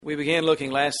We began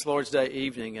looking last Lord's Day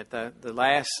evening at the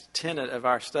last tenet of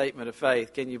our statement of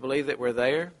faith. Can you believe that we're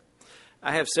there?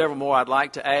 I have several more I'd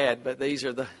like to add, but these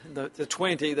are the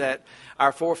 20 that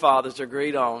our forefathers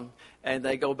agreed on, and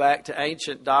they go back to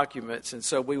ancient documents, and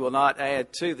so we will not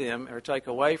add to them or take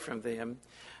away from them.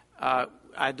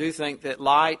 I do think that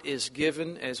light is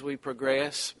given as we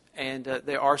progress, and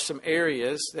there are some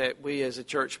areas that we as a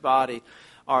church body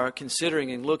are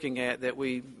considering and looking at that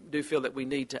we do feel that we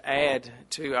need to add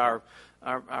to our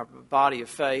body of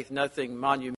faith. Nothing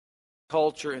monumental.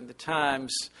 Culture and the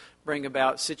times bring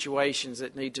about situations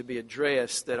that need to be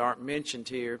addressed that aren't mentioned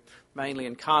here, mainly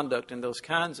in conduct and those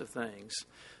kinds of things.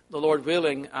 The Lord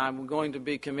willing, I'm going to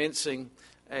be commencing,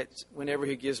 whenever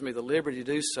He gives me the liberty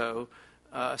to do so,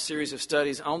 a series of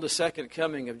studies on the second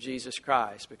coming of Jesus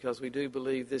Christ, because we do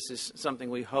believe this is something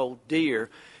we hold dear.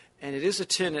 And it is a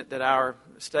tenet that our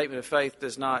statement of faith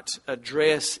does not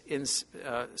address in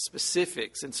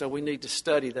specifics, and so we need to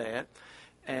study that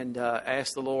and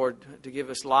ask the Lord to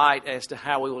give us light as to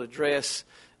how we will address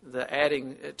the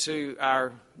adding to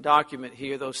our document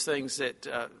here those things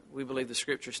that we believe the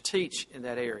Scriptures teach in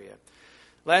that area.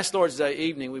 Last Lord's Day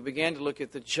evening, we began to look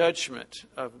at the judgment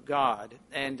of God,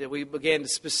 and we began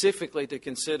specifically to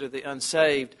consider the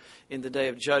unsaved in the day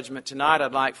of judgment. Tonight,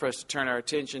 I'd like for us to turn our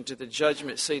attention to the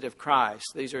judgment seat of Christ.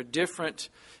 These are different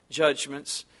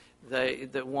judgments.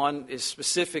 The one is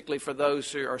specifically for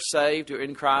those who are saved, who are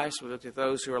in Christ. We looked at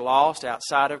those who are lost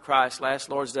outside of Christ last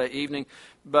Lord's Day evening.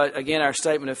 But again, our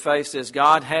statement of faith says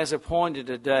God has appointed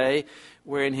a day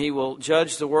wherein He will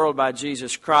judge the world by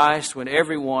Jesus Christ, when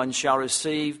everyone shall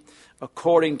receive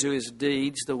according to his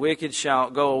deeds. The wicked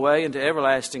shall go away into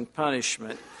everlasting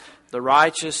punishment, the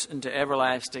righteous into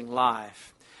everlasting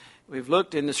life. We've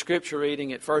looked in the Scripture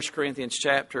reading at 1 Corinthians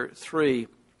chapter 3.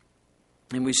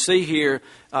 And we see here,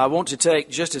 I want to take,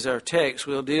 just as our text,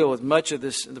 we'll deal with much of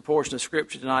this in the portion of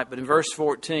Scripture tonight, but in verse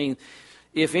 14,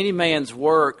 if any man's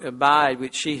work abide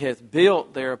which he hath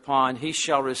built thereupon, he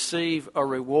shall receive a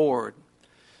reward.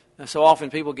 Now, so often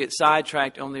people get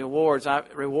sidetracked on the rewards.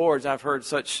 I've heard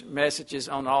such messages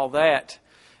on all that.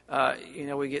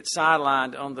 We get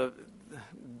sidelined on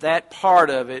that part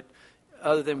of it,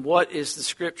 other than what is the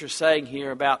Scripture saying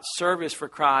here about service for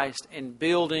Christ and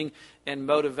building and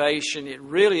motivation. It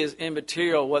really is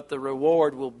immaterial what the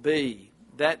reward will be.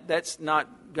 That's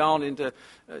not gone into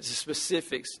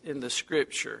specifics in the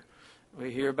Scripture. We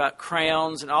hear about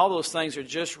crowns, and all those things are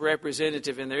just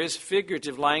representative, and there is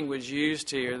figurative language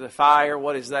used here. The fire,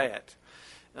 what is that?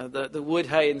 The wood,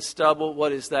 hay, and stubble,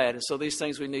 what is that? And so these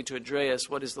things we need to address.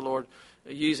 What is the Lord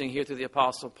using here through the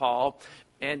Apostle Paul?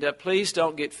 And please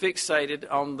don't get fixated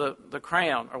on the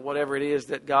crown or whatever it is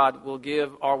that God will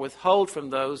give or withhold from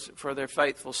those for their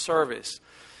faithful service.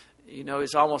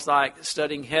 It's almost like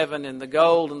studying heaven and the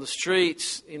gold and the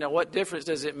streets. What difference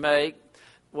does it make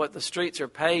what the streets are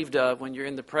paved of when you're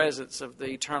in the presence of the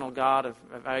eternal God of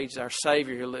ages, our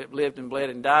Savior, who lived and bled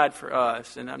and died for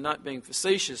us? And I'm not being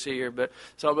facetious here, but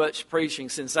so much preaching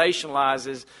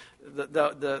sensationalizes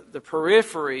the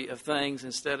periphery of things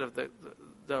instead of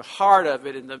the heart of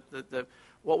it, and the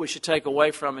what we should take away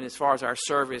from it as far as our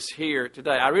service here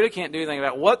today. I really can't do anything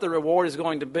about what the reward is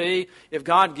going to be. If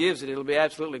God gives it, it'll be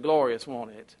absolutely glorious,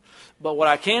 won't it? But what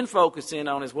I can focus in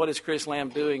on is what is Chris Lamb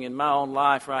doing in my own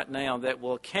life right now that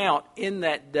will count in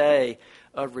that day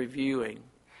of reviewing.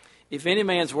 If any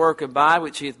man's work abide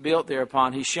which he hath built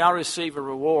thereupon, he shall receive a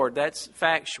reward. That's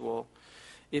factual.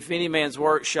 If any man's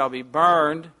work shall be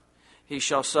burned, he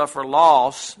shall suffer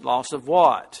loss. Loss of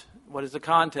what? What is the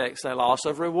context? A loss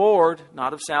of reward,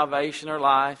 not of salvation or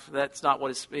life. That's not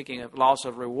what it's speaking of, loss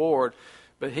of reward.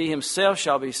 But he himself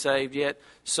shall be saved, yet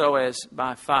so as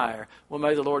by fire. Well,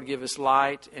 may the Lord give us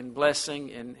light and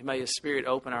blessing, and may His Spirit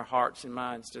open our hearts and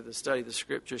minds to the study of the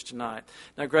Scriptures tonight.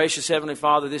 Now, gracious Heavenly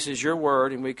Father, this is Your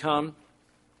Word, and we come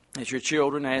as Your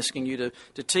children asking You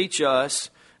to teach us.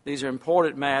 These are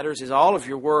important matters, as all of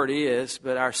Your Word is,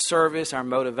 but our service, our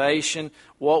motivation,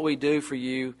 what we do for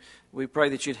You, we pray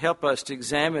that You'd help us to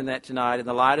examine that tonight in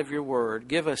the light of Your Word.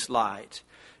 Give us light.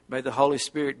 May the Holy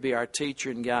Spirit be our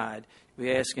teacher and guide. We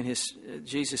ask in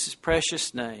Jesus'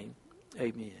 precious name.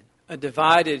 Amen. A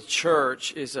divided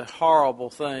church is a horrible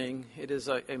thing. It is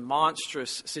a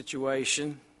monstrous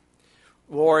situation.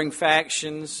 Warring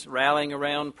factions, rallying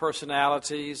around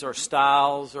personalities or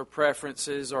styles or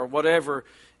preferences or whatever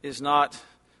is not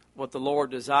what the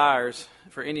Lord desires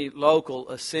for any local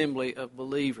assembly of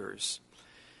believers.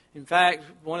 In fact,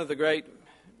 one of the great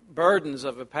burdens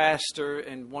of a pastor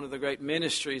and one of the great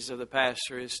ministries of the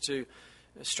pastor is to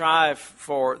strive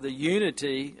for the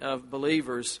unity of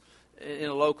believers in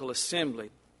a local assembly.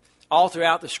 All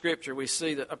throughout the Scripture, we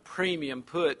see a premium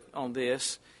put on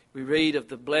this. We read of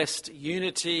the blessed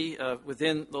unity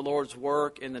within the Lord's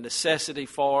work and the necessity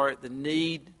for it, the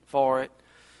need for it.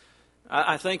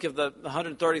 I think of the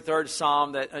 133rd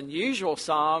Psalm, that unusual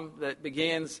psalm that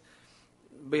begins,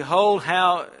 "Behold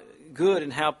how good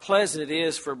and how pleasant it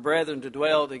is for brethren to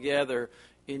dwell together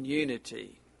in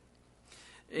unity."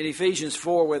 In Ephesians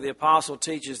 4, where the apostle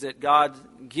teaches that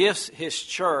God gifts His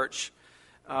church,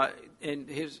 and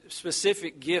His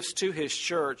specific gifts to His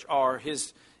church are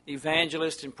His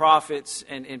evangelists and prophets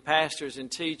and pastors and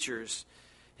teachers.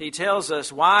 He tells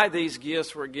us why these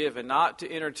gifts were given, not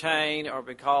to entertain or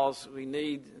because we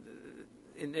need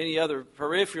in any other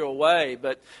peripheral way,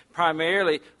 but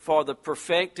primarily for the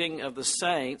perfecting of the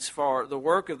saints, for the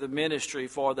work of the ministry,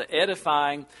 for the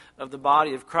edifying of the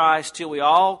body of Christ, till we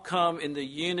all come in the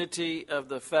unity of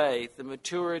the faith, the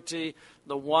maturity,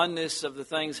 the oneness of the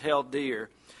things held dear,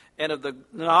 and of the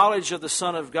knowledge of the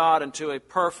Son of God, unto a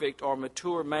perfect or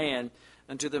mature man,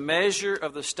 unto the measure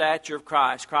of the stature of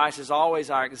Christ. Christ is always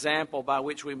our example by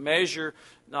which we measure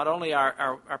not only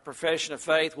our profession of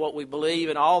faith, what we believe,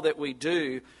 and all that we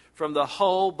do, from the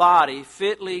whole body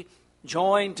fitly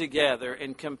joined together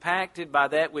and compacted by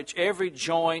that which every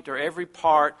joint or every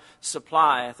part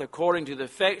supplieth, according to the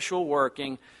effectual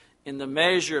working in the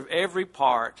measure of every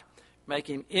part,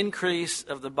 making increase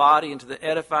of the body into the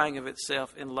edifying of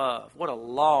itself in love. What a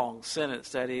long sentence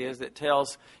that is, that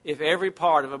tells if every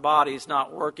part of a body is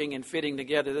not working and fitting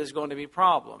together, there's going to be a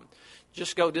problem.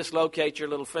 Just go dislocate your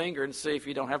little finger and see if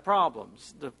you don't have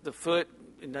problems. The foot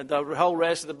and the whole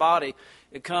rest of the body,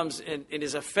 it comes and it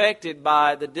is affected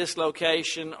by the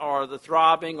dislocation or the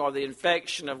throbbing or the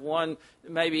infection of one,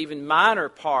 maybe even minor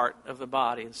part of the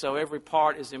body. And so every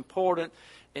part is important,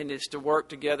 and it's to work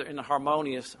together in a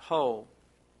harmonious whole.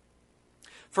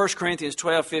 1 Corinthians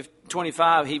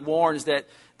 12:25, he warns that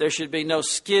there should be no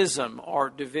schism or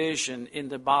division in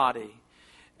the body,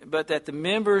 but that the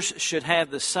members should have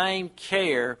the same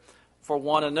care for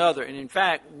one another. And in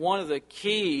fact, one of the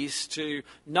keys to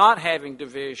not having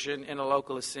division in a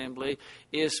local assembly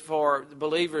is for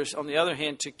believers, on the other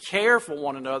hand, to care for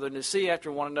one another and to see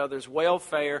after one another's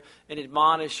welfare and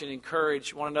admonish and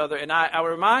encourage one another. And I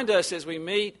remind us as we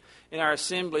meet in our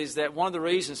assemblies that one of the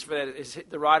reasons for that, is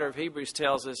the writer of Hebrews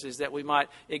tells us, is that we might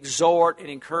exhort and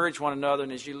encourage one another.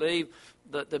 And as you leave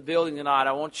the building tonight,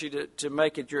 I want you to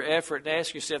make it your effort and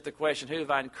ask yourself the question, who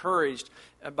have I encouraged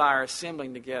by our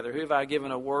assembling together? Who have I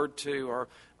given a word to or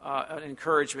an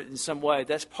encouragement in some way?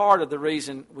 That's part of the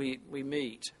reason we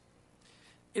meet.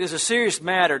 It is a serious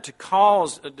matter to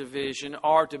cause a division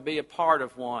or to be a part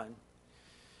of one.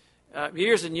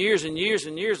 Years and years and years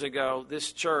and years ago,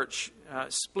 this church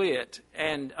split.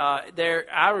 And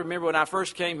I remember when I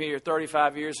first came here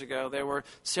 35 years ago, there were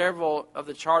several of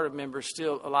the charter members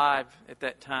still alive at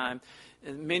that time.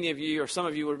 And many of you, or some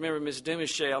of you, will remember Miss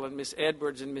Dumichelle and Miss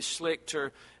Edwards and Miss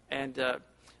Schlichter and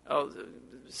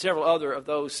several other of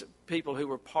those people who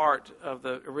were part of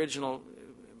the original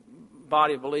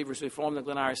body of believers who formed the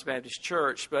Glen Iris Baptist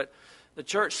Church. But the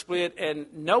church split, and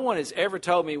no one has ever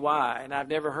told me why. And I've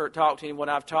never talked to anyone.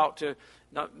 I've talked to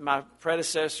my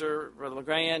predecessor, Brother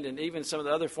LeGrand, and even some of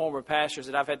the other former pastors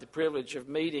that I've had the privilege of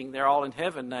meeting. They're all in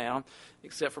heaven now,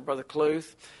 except for Brother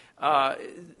Cluth.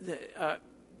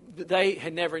 They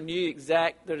had never knew the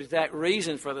exact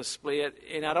reason for the split,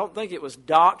 and I don't think it was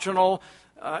doctrinal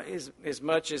as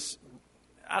much as,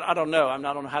 I don't know. I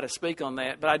don't know how to speak on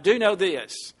that. But I do know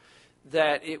this,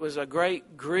 that it was a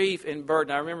great grief and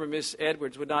burden. I remember Miss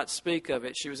Edwards would not speak of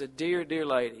it. She was a dear, dear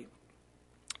lady.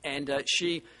 And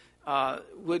she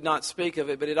would not speak of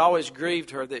it, but it always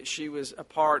grieved her that she was a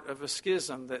part of a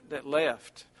schism that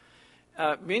left.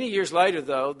 Many years later,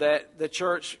 though, that the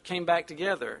church came back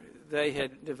together. They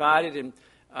had divided, and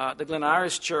the Glen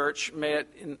Iris Church met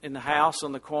in the house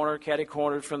on the corner,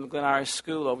 catty-cornered from the Glen Iris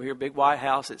School over here, big white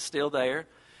house. It's still there.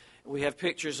 We have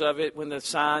pictures of it when the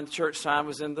church sign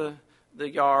was in the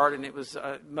yard, and it was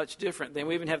much different. Then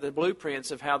we even have the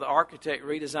blueprints of how the architect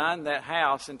redesigned that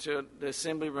house into the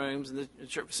assembly rooms and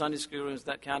the Sunday school rooms,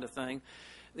 that kind of thing.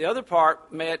 The other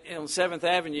part met on 7th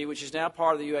Avenue, which is now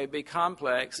part of the UAB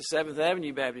complex, the 7th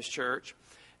Avenue Baptist Church.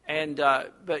 And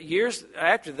but years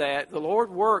after that, the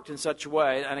Lord worked in such a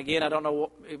way, and again, I don't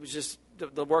know, it was just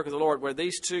the work of the Lord, where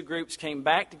these two groups came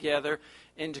back together,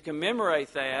 and to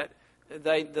commemorate that,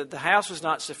 the house was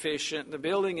not sufficient. The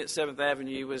building at 7th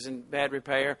Avenue was in bad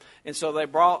repair. And so they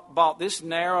bought this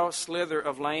narrow slither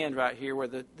of land right here where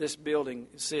this building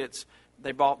sits.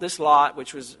 They bought this lot,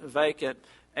 which was vacant,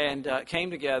 and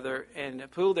came together and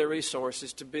pooled their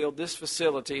resources to build this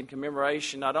facility in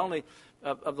commemoration, not only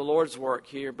of the Lord's work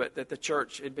here, but that the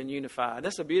church had been unified.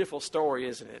 That's a beautiful story,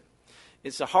 isn't it?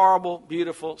 It's a horrible,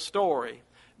 beautiful story.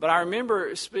 But I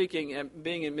remember speaking and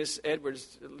being in Miss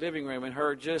Edwards' living room and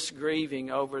her just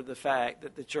grieving over the fact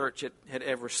that the church had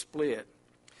ever split.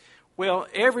 Well,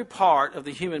 every part of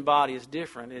the human body is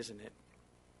different, isn't it?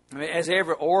 I mean, as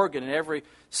every organ and every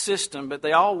system, but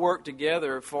they all work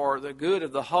together for the good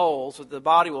of the whole so that the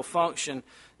body will function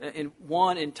in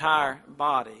one entire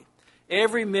body.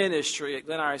 Every ministry at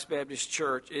Glen Iris Baptist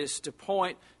Church is to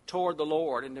point toward the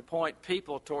Lord and to point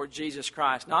people toward Jesus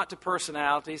Christ, not to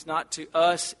personalities, not to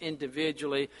us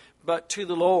individually, but to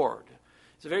the Lord.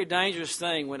 It's a very dangerous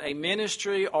thing when a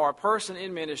ministry or a person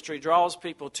in ministry draws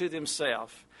people to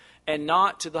themselves and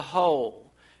not to the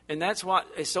whole. And that's what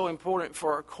is so important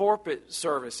for corporate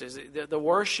services, the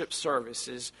worship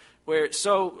services, where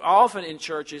so often in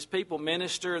churches people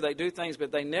minister, they do things,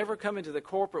 but they never come into the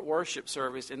corporate worship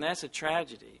service, and that's a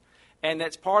tragedy. And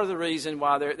that's part of the reason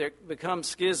why there become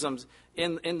schisms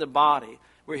in the body.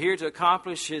 We're here to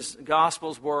accomplish His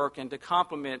gospel's work and to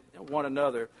complement one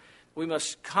another. We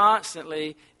must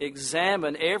constantly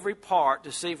examine every part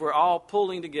to see if we're all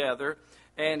pulling together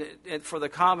and for the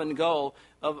common goal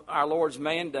of our Lord's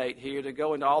mandate here to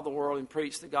go into all the world and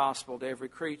preach the gospel to every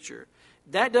creature.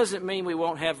 That doesn't mean we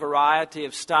won't have variety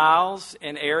of styles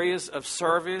and areas of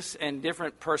service and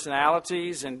different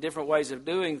personalities and different ways of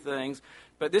doing things.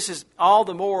 But this is all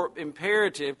the more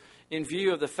imperative in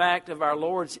view of the fact of our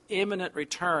Lord's imminent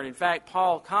return. In fact,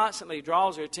 Paul constantly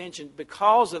draws our attention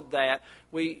because of that.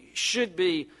 We should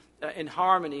be in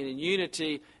harmony and in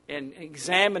unity and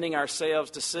examining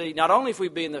ourselves to see not only if we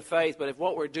be in the faith, but if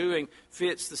what we're doing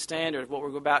fits the standard of what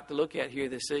we're about to look at here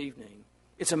this evening.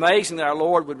 It's amazing that our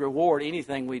Lord would reward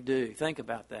anything we do. Think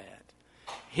about that.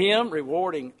 Him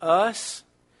rewarding us,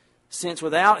 since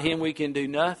without Him we can do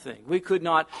nothing. We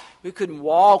couldn't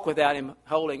walk without Him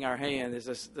holding our hand, as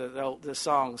the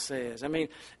song says. I mean,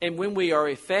 and when we are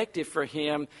effective for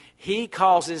Him, He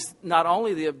causes not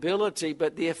only the ability,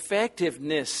 but the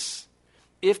effectiveness.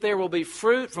 If there will be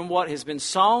fruit from what has been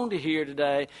sown to here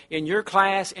today in your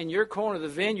class, in your corner of the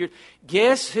vineyard,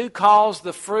 guess who caused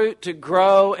the fruit to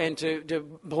grow and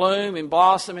to bloom and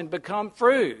blossom and become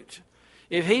fruit?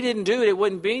 If He didn't do it, it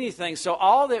wouldn't be anything. So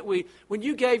all that when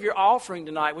you gave your offering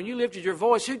tonight, when you lifted your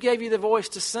voice, who gave you the voice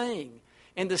to sing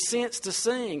and the sense to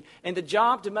sing and the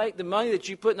job to make the money that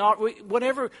you put in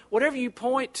whatever you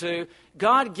point to,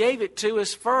 God gave it to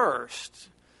us first.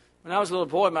 When I was a little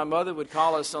boy, my mother would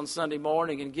call us on Sunday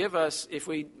morning and give us,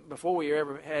 before we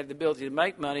ever had the ability to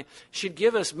make money, she'd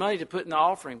give us money to put in the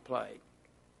offering plate.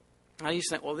 I used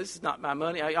to think, well, this is not my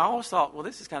money. I always thought, well,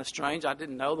 this is kind of strange. I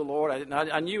didn't know the Lord.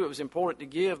 I knew it was important to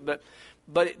give, but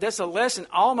that's a lesson.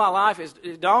 All my life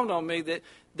it dawned on me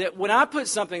that when I put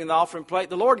something in the offering plate,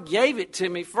 the Lord gave it to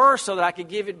me first so that I could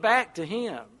give it back to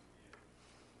Him.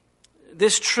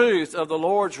 This truth of the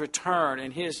Lord's return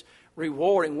and His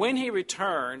rewarding. When He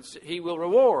returns, He will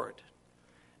reward.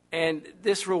 And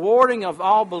this rewarding of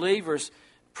all believers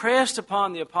pressed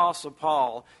upon the Apostle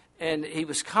Paul, and he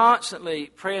was constantly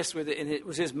pressed with it, and it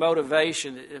was his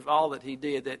motivation of all that he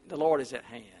did, that the Lord is at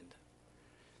hand.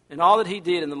 And all that he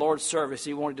did in the Lord's service,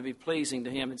 he wanted to be pleasing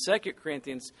to Him. In 2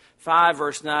 Corinthians 5,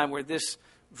 verse 9, where this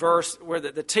verse, where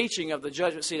the teaching of the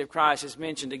judgment seat of Christ is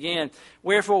mentioned again,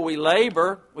 wherefore we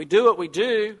labor, we do what we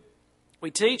do,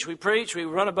 we teach, we preach, we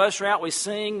run a bus route, we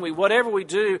sing, whatever we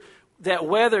do, that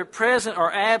whether present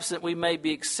or absent we may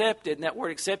be accepted. And that word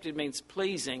accepted means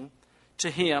pleasing to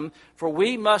Him. For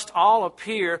we must all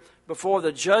appear before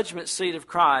the judgment seat of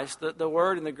Christ. The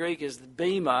word in the Greek is the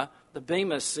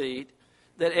bema seat.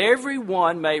 That every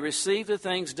one may receive the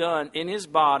things done in his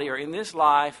body or in this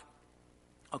life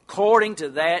according to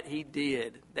that he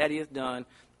did, that he hath done,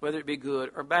 whether it be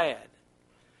good or bad.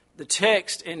 The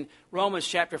text in Romans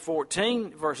chapter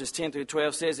 14, verses 10 through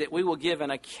 12 says that we will give an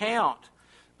account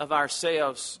of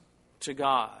ourselves to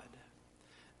God.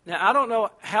 Now, I don't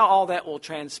know how all that will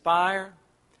transpire.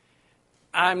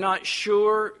 I'm not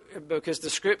sure, because the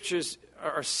Scriptures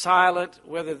are silent,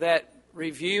 whether that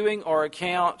reviewing or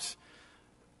account,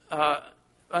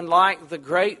 unlike the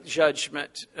great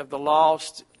judgment of the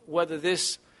lost, whether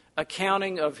this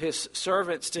accounting of His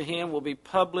servants to Him will be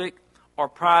public or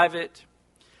private.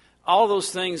 All those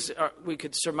things we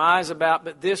could surmise about,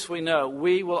 but this we know.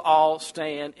 We will all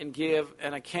stand and give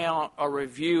an account or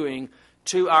reviewing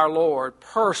to our Lord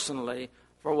personally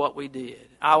for what we did.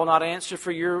 I will not answer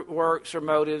for your works or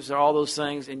motives or all those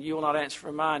things, and you will not answer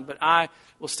for mine, but I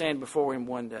will stand before Him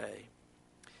one day.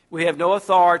 We have no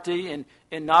authority and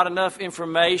not enough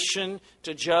information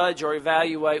to judge or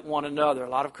evaluate one another. A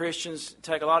lot of Christians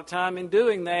take a lot of time in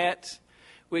doing that.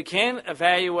 We can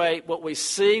evaluate what we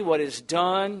see, what is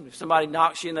done. If somebody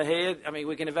knocks you in the head,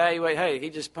 we can evaluate, hey, he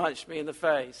just punched me in the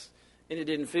face, and it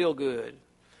didn't feel good.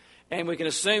 And we can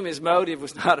assume his motive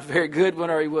was not a very good one,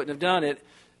 or he wouldn't have done it.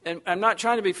 And I'm not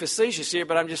trying to be facetious here,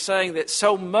 but I'm just saying that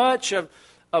so much of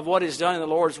what is done in the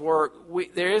Lord's work,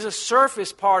 there is a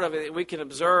surface part of it that we can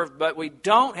observe, but we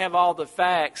don't have all the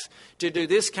facts to do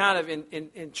this kind of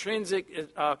intrinsic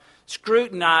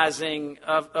scrutinizing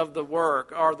of the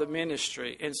work or the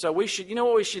ministry. And so we should, you know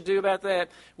what we should do about that?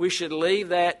 We should leave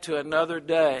that to another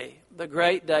day, the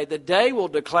great day. The day will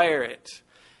declare it.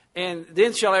 And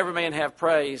then shall every man have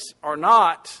praise or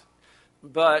not,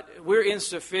 but we're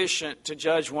insufficient to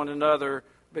judge one another.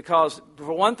 Because,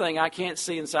 for one thing, I can't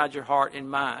see inside your heart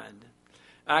and mind.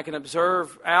 I can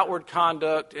observe outward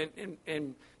conduct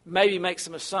and maybe make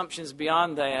some assumptions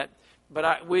beyond that.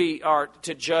 But we are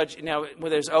to judge. Now, when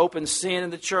there's open sin in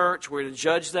the church, we're to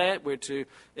judge that. We're to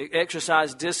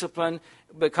exercise discipline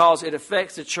because it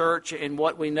affects the church and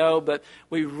what we know. But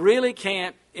we really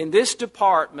can't, in this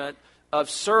department of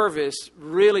service,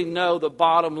 really know the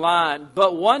bottom line.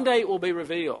 But one day it will be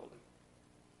revealed.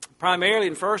 Primarily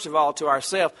and first of all to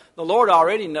ourselves. The Lord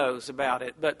already knows about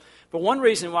it. But one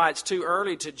reason why it's too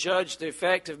early to judge the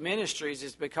effect of ministries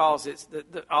is because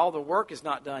all the work is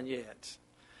not done yet.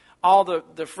 All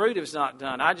the fruit is not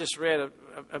done. I just read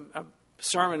a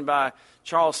sermon by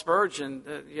Charles Spurgeon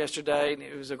yesterday, and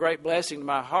it was a great blessing to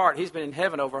my heart. He's been in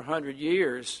heaven over 100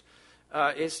 years.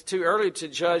 It's too early to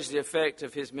judge the effect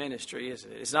of his ministry,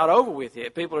 isn't it? It's not over with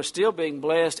yet. People are still being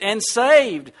blessed and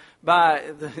saved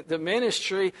by the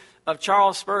ministry of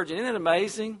Charles Spurgeon. Isn't it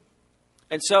amazing?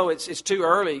 And so it's too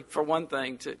early, for one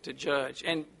thing, to judge.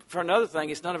 And for another thing,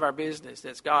 it's none of our business.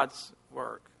 That's God's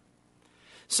work.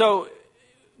 So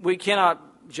we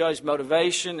cannot judge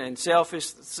motivation and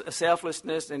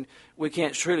selflessness, and we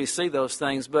can't truly see those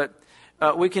things. But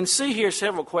we can see here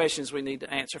several questions we need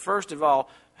to answer. First of all,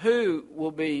 who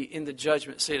will be in the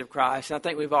judgment seat of Christ? And I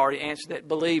think we've already answered that.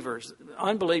 Believers.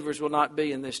 Unbelievers will not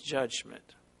be in this judgment.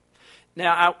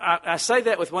 Now, I say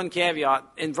that with one caveat.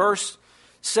 In verse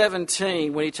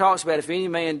 17, when he talks about if any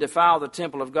man defile the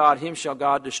temple of God, him shall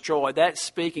God destroy. That's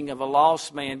speaking of a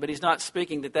lost man, but he's not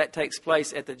speaking that takes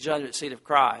place at the judgment seat of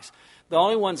Christ. The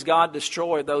only ones God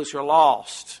destroy are those who are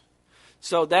lost.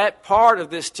 So that part of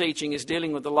this teaching is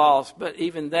dealing with the lost, but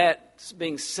even that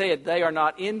being said, they are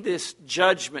not in this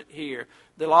judgment here.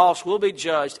 The lost will be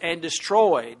judged and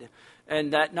destroyed,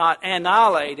 and that not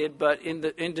annihilated, but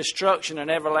in destruction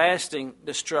and everlasting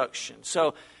destruction.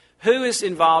 So who is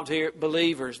involved here?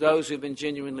 Believers, those who have been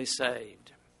genuinely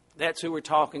saved. That's who we're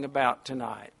talking about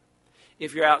tonight.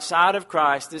 If you're outside of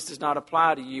Christ, this does not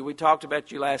apply to you. We talked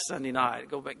about you last Sunday night.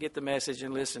 Go back, get the message,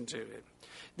 and listen to it.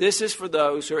 This is for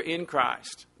those who are in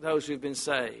Christ, those who have been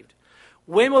saved.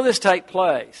 When will this take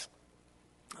place?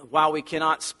 While we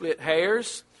cannot split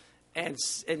hairs and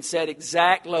set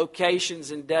exact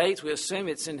locations and dates, we assume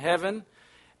it's in heaven.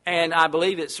 And I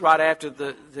believe it's right after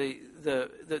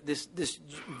this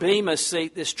bema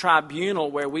seat, this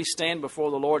tribunal where we stand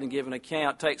before the Lord and give an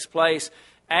account, takes place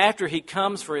after He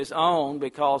comes for His own,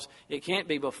 because it can't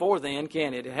be before then,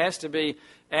 can it? It has to be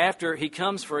after He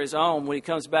comes for His own, when He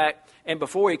comes back, and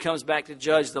before He comes back to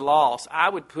judge the lost. I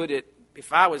would put it,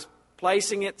 if I was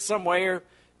placing it somewhere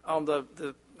on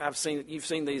you've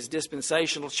seen these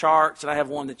dispensational charts, and I have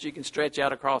one that you can stretch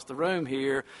out across the room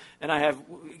here, and I have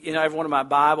one in my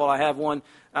Bible. I have one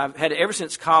I've had ever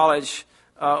since college,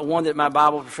 one that my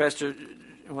Bible professor,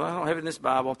 well, I don't have it in this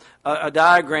Bible, a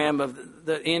diagram of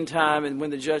the end time and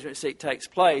when the judgment seat takes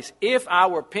place. If I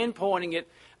were pinpointing it,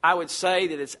 I would say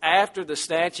that it's after the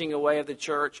snatching away of the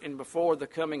church and before the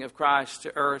coming of Christ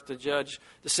to earth to judge,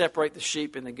 to separate the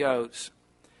sheep and the goats.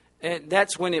 And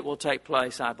that's when it will take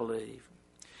place, I believe.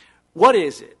 What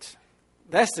is it?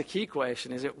 That's the key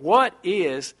question, is it? What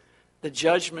is the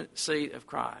judgment seat of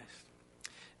Christ?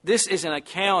 This is an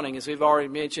accounting, as we've already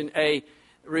mentioned, a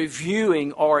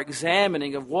reviewing or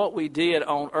examining of what we did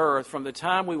on earth from the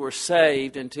time we were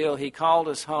saved until He called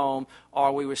us home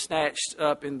or we were snatched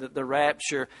up in the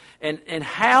rapture, and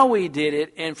how we did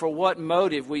it and for what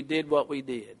motive we did what we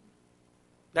did.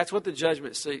 That's what the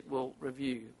judgment seat will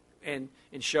review and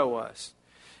show us.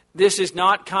 This is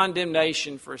not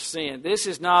condemnation for sin. This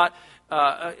is not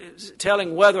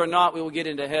telling whether or not we will get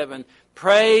into heaven.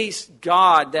 Praise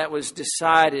God, that was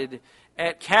decided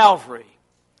at Calvary.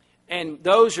 And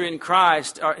those who are in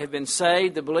Christ have been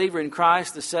saved. The believer in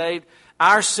Christ, the saved.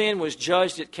 Our sin was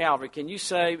judged at Calvary. Can you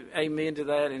say amen to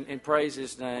that and praise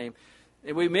His name?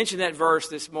 And we mentioned that verse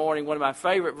this morning, one of my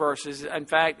favorite verses. In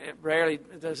fact, rarely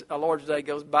does a Lord's Day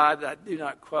goes by that I do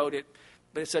not quote it.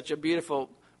 But it's such a beautiful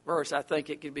verse. I think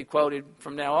it could be quoted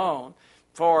from now on.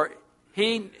 For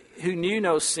he who knew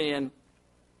no sin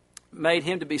made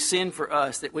him to be sin for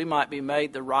us, that we might be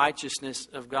made the righteousness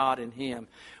of God in him.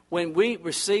 When we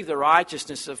receive the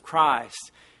righteousness of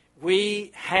Christ,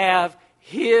 we have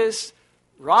his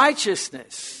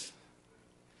righteousness.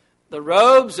 The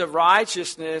robes of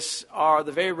righteousness are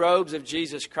the very robes of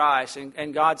Jesus Christ,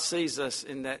 and God sees us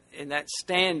in that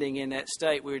standing, in that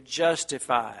state. We're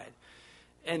justified.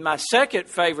 And my second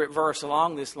favorite verse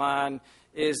along this line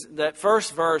is that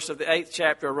first verse of the 8th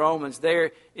chapter of Romans.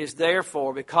 There is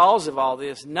therefore, because of all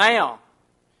this, now,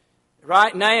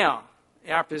 right now,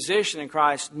 our position in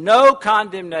Christ, no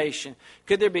condemnation.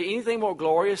 Could there be anything more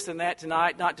glorious than that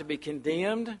tonight, not to be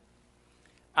condemned?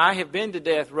 I have been to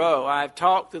death row. I have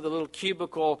talked to the little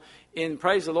cubicle in,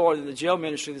 praise the Lord, in the jail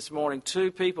ministry this morning.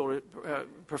 2 people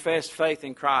professed faith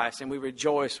in Christ, and we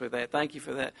rejoice with that. Thank you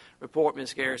for that report,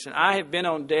 Ms. Garrison. I have been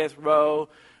on death row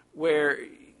where,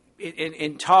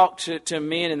 and talked to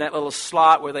men in that little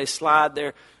slot where they slide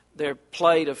their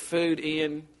plate of food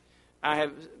in. I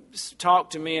have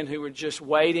talked to men who were just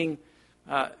waiting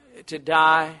to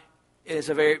die. It is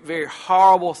a very, very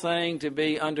horrible thing to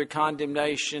be under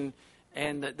condemnation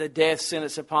and the death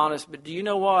sentence upon us. But do you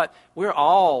know what? We're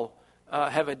all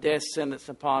have a death sentence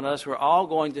upon us. We're all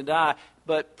going to die.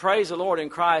 But praise the Lord, in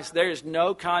Christ, there is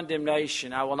no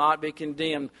condemnation. I will not be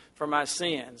condemned for my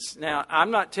sins. Now,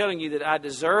 I'm not telling you that I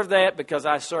deserve that, because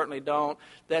I certainly don't.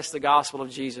 That's the gospel of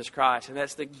Jesus Christ. And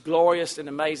that's the glorious and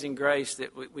amazing grace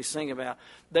that we sing about.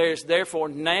 There's therefore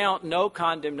now no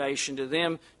condemnation to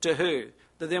them, to who?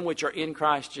 To them which are in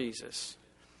Christ Jesus,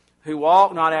 who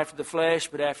walk not after the flesh,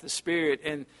 but after the Spirit.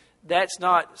 And that's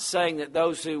not saying that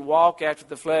those who walk after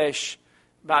the flesh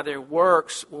by their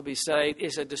works will be saved.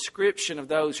 It's a description of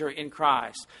those who are in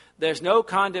Christ. There's no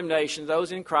condemnation,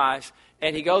 those in Christ.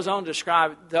 And he goes on to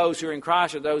describe those who are in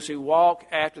Christ are those who walk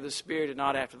after the Spirit and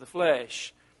not after the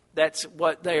flesh. That's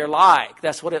what they are like.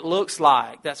 That's what it looks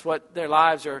like. That's what their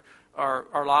lives are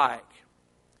like.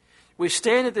 We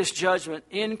stand at this judgment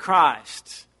in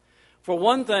Christ. For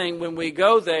one thing, when we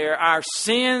go there, our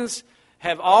sins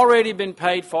have already been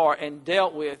paid for and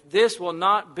dealt with. This will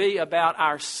not be about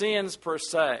our sins per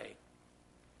se.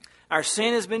 Our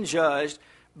sin has been judged,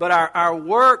 but our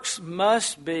works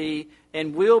must be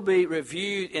and will be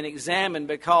reviewed and examined,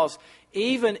 because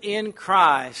even in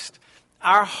Christ,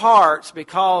 our hearts,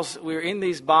 because we're in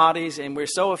these bodies and we're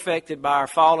so affected by our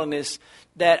fallenness,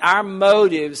 that our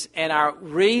motives and our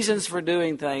reasons for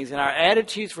doing things and our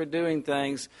attitudes for doing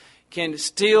things can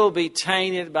still be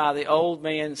tainted by the old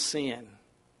man's sin.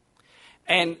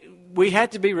 And we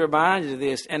have to be reminded of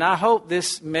this. And I hope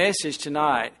this message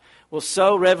tonight will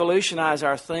so revolutionize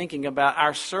our thinking about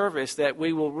our service that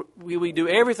we do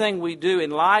everything we do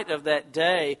in light of that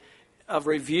day of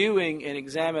reviewing and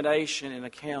examination and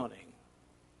accounting.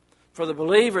 For the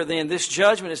believer, then, this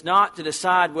judgment is not to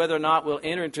decide whether or not we'll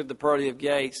enter into the pearly of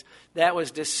gates. That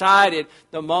was decided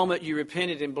the moment you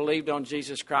repented and believed on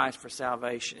Jesus Christ for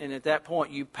salvation. And at that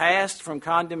point, you passed from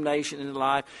condemnation into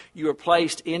life. You were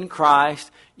placed in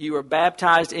Christ. You were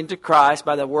baptized into Christ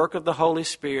by the work of the Holy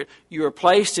Spirit. You were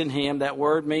placed in Him. That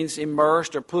word means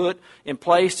immersed or put and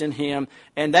placed in Him.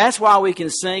 And that's why we can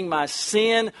sing, "My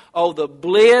sin, oh the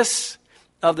bliss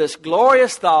of this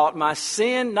glorious thought, my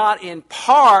sin not in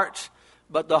part,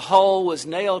 but the whole was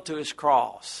nailed to His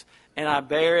cross, and I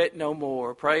bear it no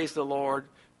more. Praise the Lord,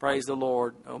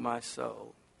 O my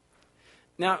soul."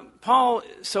 Now, Paul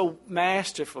so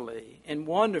masterfully and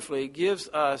wonderfully gives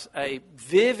us a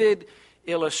vivid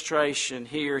illustration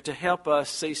here to help us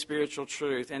see spiritual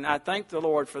truth. And I thank the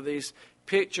Lord for these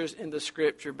pictures in the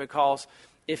Scripture, because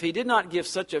if He did not give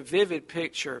such a vivid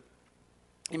picture,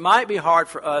 it might be hard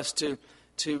for us to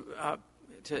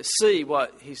see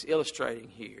what he's illustrating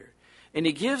here. And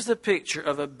he gives the picture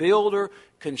of a builder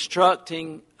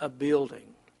constructing a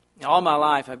building. Now, all my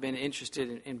life I've been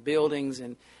interested in buildings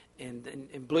and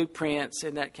blueprints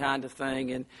and that kind of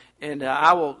thing. And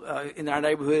I will, in our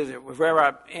neighborhood, wherever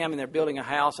I am and they're building a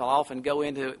house, I'll often go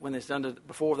into it when it's done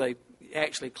before they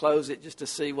actually close it, just to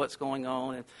see what's going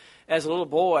on. And as a little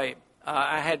boy,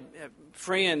 I had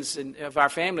friends of our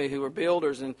family who were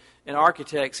builders and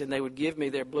architects, and they would give me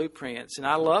their blueprints. And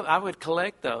I would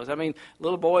collect those. I mean,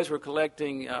 little boys were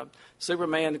collecting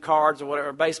Superman cards or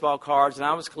whatever, baseball cards, and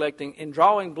I was collecting and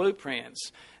drawing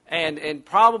blueprints. And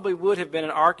probably would have been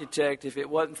an architect if it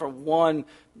wasn't for one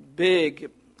big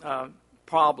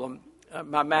problem,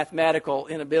 my mathematical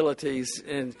inabilities.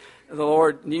 And the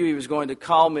Lord knew He was going to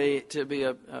call me to be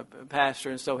a pastor,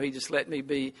 and so He just let me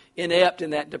be inept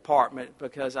in that department,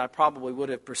 because I probably would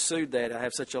have pursued that. I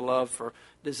have such a love for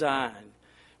design.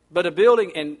 But a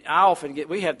building, and I often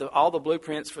we have all the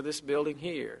blueprints for this building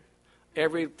here.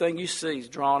 Everything you see is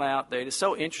drawn out there. It's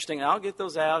so interesting. And I'll get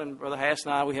those out, and Brother Hass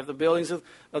and I, we have the buildings of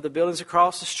the buildings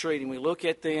across the street, and we look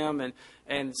at them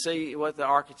and see what the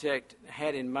architect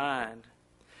had in mind.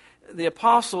 The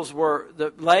apostles were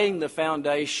laying the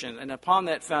foundation, and upon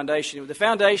that foundation, the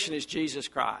foundation is Jesus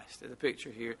Christ, the picture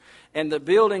here. And they're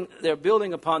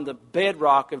building upon the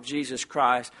bedrock of Jesus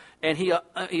Christ. And he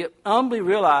humbly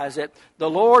realized that the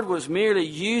Lord was merely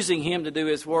using him to do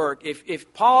his work.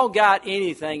 If Paul got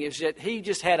anything, it's that he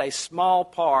just had a small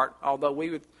part, although we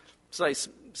would say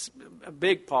a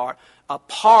big part, a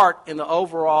part in the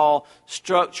overall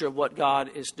structure of what God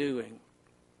is doing.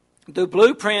 The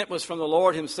blueprint was from the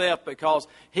Lord himself, because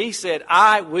he said,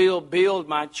 I will build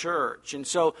my church. And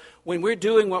so when we're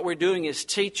doing what we're doing as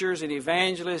teachers and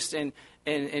evangelists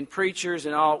and preachers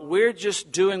and all, we're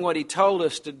just doing what he told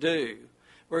us to do.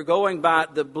 We're going by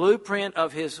the blueprint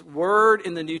of his word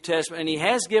in the New Testament, and he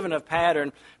has given a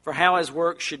pattern for how his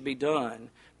work should be done.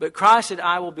 But Christ said,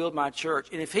 I will build my church.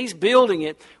 And if he's building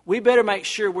it, we better make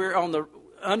sure we're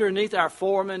underneath our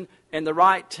foreman and the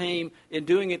right team in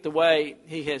doing it the way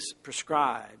he has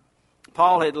prescribed.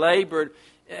 Paul had labored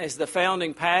as the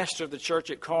founding pastor of the church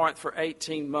at Corinth for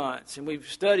 18 months. And we've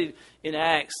studied in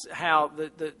Acts how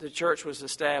the church was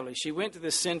established. He went to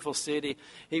this sinful city.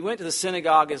 He went to the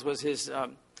synagogue, as was his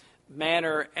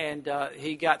manner, and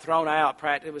he got thrown out.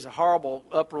 It was a horrible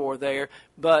uproar there,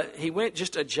 but he went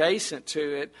just adjacent to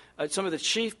it. Some of the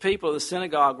chief people of the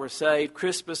synagogue were saved,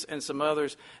 Crispus and some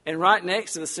others, and right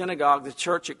next to the synagogue, the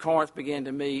church at Corinth began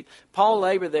to meet. Paul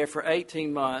labored there for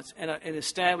 18 months and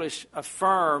established a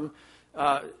firm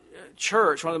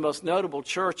church, one of the most notable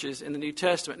churches in the New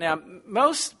Testament. Now,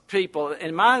 most people,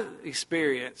 in my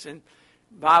experience, and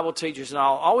Bible teachers and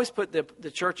all, always put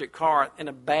the church at Corinth in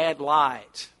a bad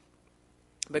light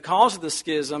because of the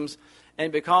schisms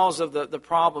and because of the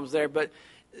problems there. But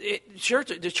the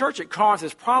church at Corinth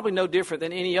is probably no different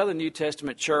than any other New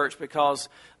Testament church, because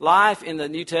life in the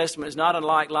New Testament is not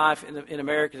unlike life in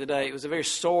America today. It was a very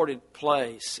sordid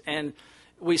place. And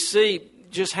we see,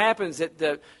 just happens that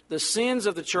the sins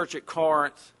of the church at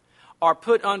Corinth are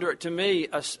put under, to me,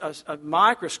 a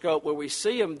microscope where we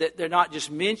see them, that they're not just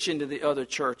mentioned in the other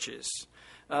churches.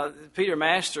 Peter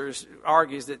Masters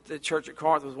argues that the church at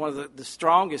Corinth was one of the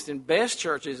strongest and best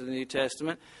churches in the New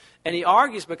Testament. And he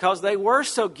argues because they were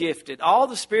so gifted. All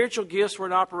the spiritual gifts were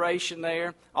in operation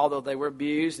there, although they were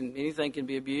abused, and anything can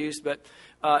be abused. But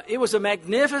it was a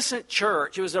magnificent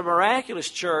church. It was a miraculous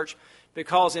church,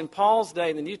 because in Paul's day,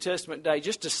 in the New Testament day,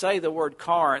 just to say the word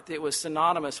Corinth, it was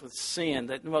synonymous with sin,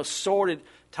 the most sordid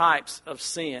types of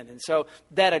sin. And so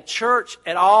that a church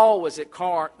at all was at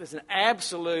Corinth was an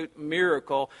absolute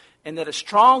miracle, and that a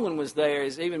strong one was there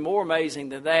is even more amazing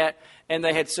than that. And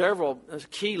they had several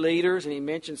key leaders, and he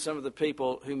mentioned some of the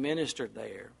people who ministered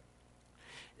there.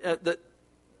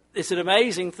 It's an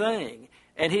amazing thing.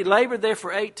 And he labored there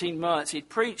for 18 months. He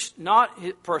preached not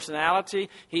his personality.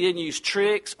 He didn't use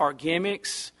tricks or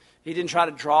gimmicks. He didn't try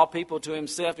to draw people to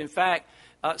himself. In fact,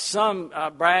 some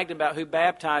bragged about who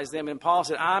baptized them. And Paul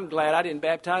said, I'm glad I didn't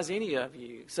baptize any of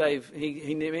you, save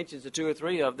he mentions the 2 or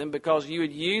 3 of them, because you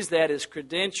would use that as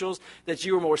credentials that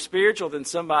you were more spiritual than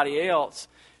somebody else.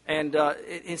 And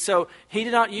so he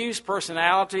did not use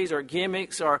personalities or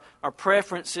gimmicks or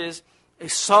preferences.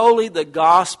 It's solely the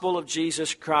gospel of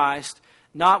Jesus Christ,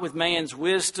 not with man's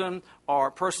wisdom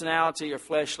or personality or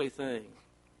fleshly thing.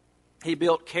 He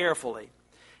built carefully.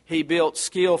 He built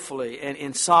skillfully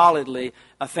and solidly.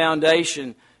 A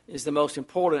foundation is the most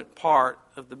important part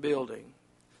of the building.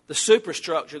 The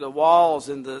superstructure, the walls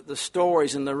and the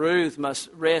stories and the roof must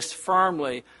rest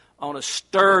firmly on a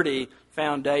sturdy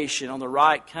foundation, on the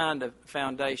right kind of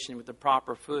foundation with the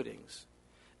proper footings.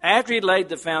 After he laid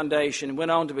the foundation and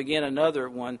went on to begin another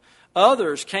one,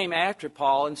 others came after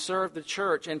Paul and served the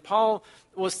church. And Paul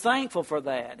was thankful for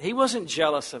that. He wasn't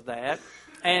jealous of that.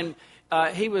 And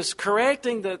he was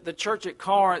correcting the church at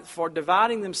Corinth for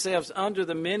dividing themselves under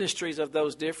the ministries of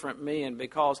those different men,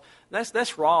 because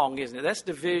that's wrong, isn't it? That's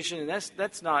division, and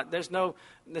that's not. There's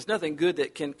nothing good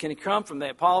that can come from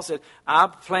that. Paul said, "I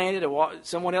planted,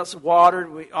 someone else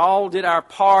watered. We all did our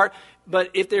part.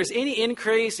 But if there's any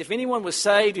increase, if anyone was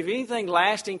saved, if anything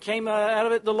lasting came out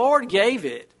of it, the Lord gave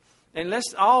it." And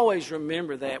let's always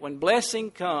remember that. When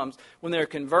blessing comes, when there are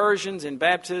conversions and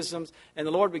baptisms, and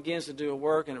the Lord begins to do a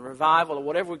work and a revival or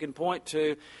whatever we can point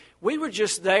to, we were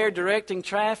just there directing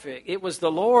traffic. It was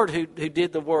the Lord who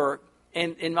did the work,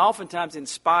 and oftentimes in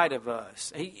spite of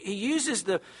us. He uses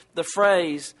the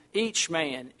phrase, each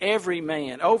man, every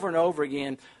man, over and over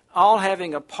again, all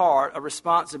having a part, a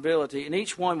responsibility, and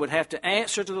each one would have to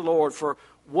answer to the Lord for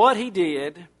what he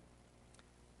did,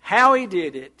 how he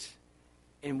did it,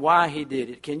 and why he did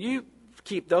it. Can you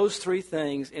keep those three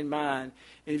things in mind?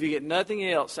 And if you get nothing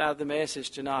else out of the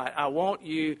message tonight, I want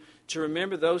you to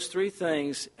remember those three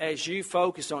things as you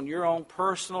focus on your own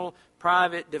personal,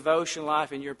 private devotion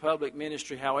life in your public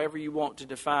ministry, however you want to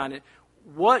define it.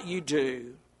 What you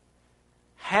do,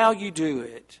 how you do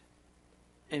it,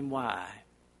 and why.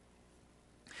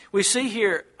 We see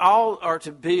here all are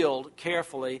to build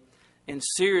carefully and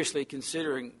seriously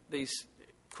considering these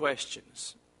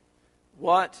questions.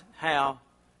 What, how,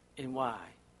 and why.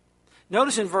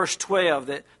 Notice in verse 12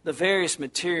 that the various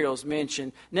materials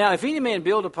mentioned. Now, if any man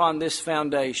build upon this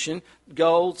foundation,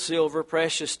 gold, silver,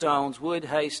 precious stones, wood,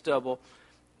 hay, stubble,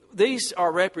 these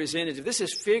are representative. This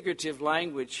is figurative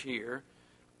language here.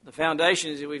 The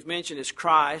foundation, as we've mentioned, is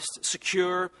Christ,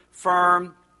 secure,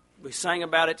 firm. We sang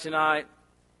about it tonight,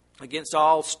 against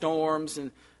all storms,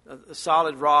 and a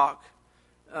solid rock.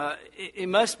 It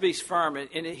must be firm,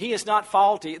 and he is not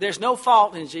faulty. There's no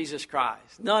fault in Jesus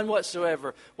Christ, none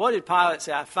whatsoever. What did Pilate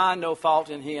say? I find no fault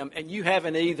in him, and you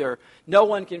haven't either. No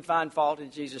one can find fault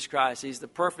in Jesus Christ. He's the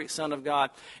perfect Son of God.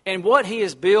 And what he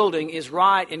is building is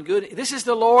right and good. This is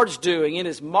the Lord's doing. It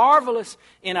is marvelous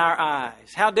in our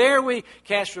eyes. How dare we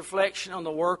cast reflection on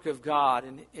the work of God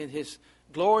and in his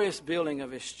glorious building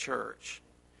of his church.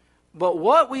 But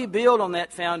what we build on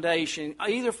that foundation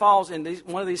either falls in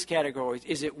one of these categories.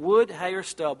 Is it wood, hay, or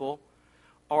stubble?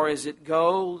 Or is it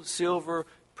gold, silver,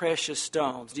 precious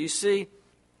stones? Do you see?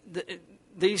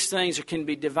 These things can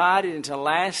be divided into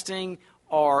lasting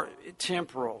or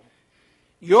temporal.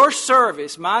 Your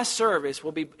service, my service,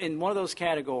 will be in one of those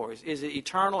categories. Is it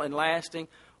eternal and lasting,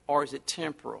 or is it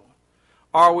temporal?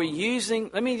 Are we using,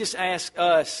 let me just ask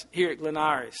us here at Glen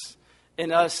Iris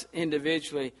and us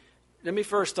individually. Let me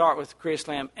first start with Chris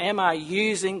Lamb. Am I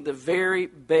using the very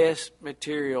best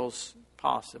materials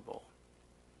possible?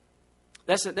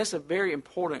 That's a very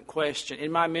important question.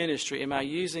 In my ministry, am I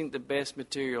using the best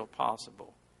material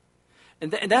possible?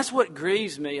 And that's what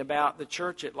grieves me about the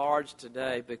church at large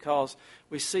today, because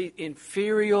we see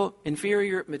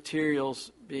inferior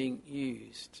materials being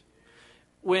used.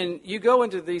 When you go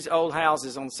into these old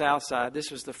houses on the south side, this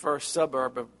was the first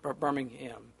suburb of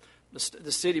Birmingham.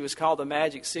 The city was called the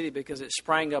Magic City because it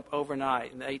sprang up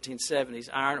overnight in the 1870s.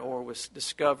 Iron ore was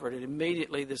discovered, and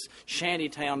immediately this shanty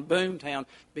town, boom town,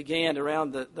 began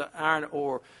around the iron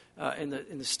ore in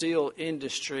the steel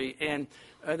industry. And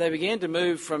they began to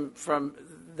move from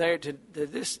there to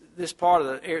this part of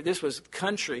the area. This was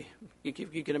country, you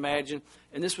can imagine,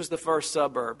 and this was the first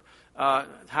suburb.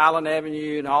 Highland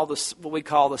Avenue and all this, what we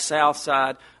call the south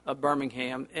side of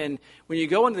Birmingham. And when you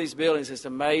go into these buildings, it's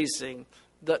amazing.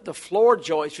 The floor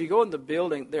joists, if you go in the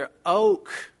building, they're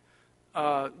oak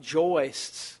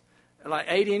joists, like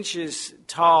 8 inches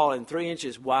tall and 3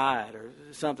 inches wide or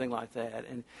something like that.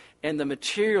 And the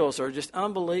materials are just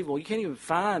unbelievable. You can't even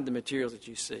find the materials that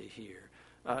you see here.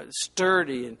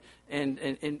 Sturdy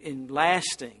and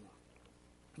lasting.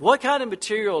 What kind of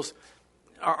materials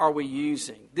are we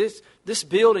using? This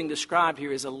building described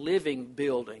here is a living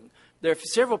building. There are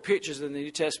several pictures in the New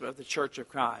Testament of the Church of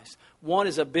Christ. One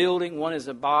is a building, one is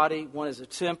a body, one is a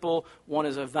temple, one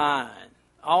is a vine.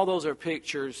 All those are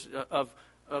pictures of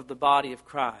the body of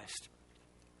Christ.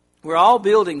 We're all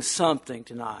building something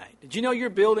tonight. Did you know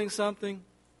you're building something?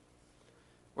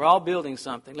 We're all building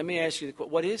something. Let me ask you,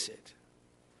 what is it?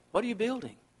 What are you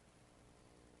building?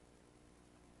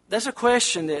 That's a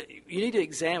question that you need to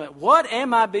examine. What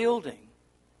am I building?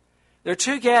 There are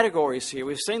two categories here.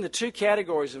 We've seen the two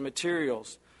categories of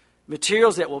materials.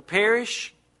 Materials that will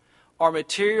perish or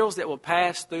materials that will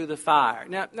pass through the fire.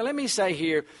 Now let me say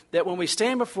here that when we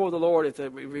stand before the Lord at the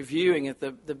reviewing, at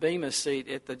the bema seat,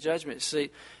 at the judgment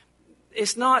seat,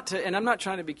 it's not to, and I'm not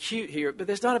trying to be cute here, but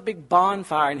there's not a big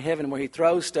bonfire in heaven where he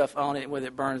throws stuff on it and whether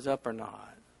it burns up or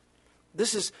not.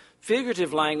 This is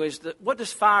figurative language. What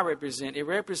does fire represent? It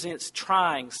represents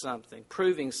trying something,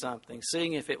 proving something,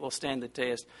 seeing if it will stand the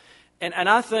test. And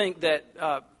I think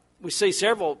that we see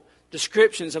several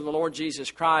descriptions of the Lord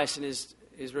Jesus Christ and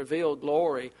his revealed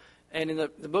glory. And in the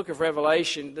book of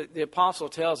Revelation, the apostle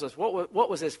tells us, what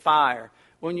was his fire?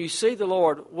 When you see the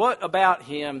Lord, what about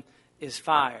him is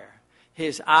fire?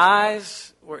 His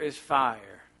eyes were as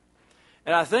fire.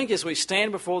 And I think as we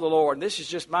stand before the Lord, and this is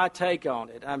just my take on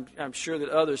it, I'm sure that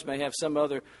others may have some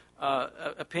other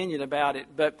opinion about it,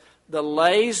 but the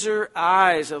laser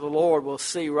eyes of the Lord will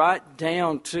see right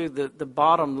down to the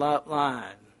bottom line.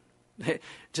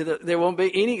 There won't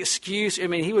be any excuse. I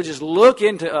mean, he will just look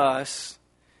at us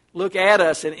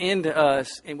and into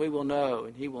us, and we will know,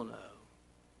 and he will know.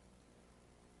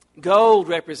 Gold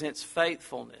represents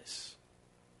faithfulness.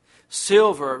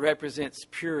 Silver represents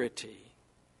purity.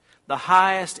 The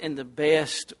highest and the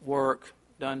best work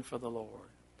done for the Lord.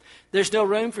 There's no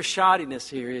room for shoddiness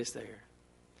here, is there?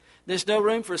 There's no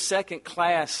room for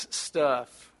second-class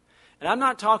stuff. And I'm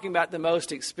not talking about the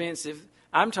most expensive.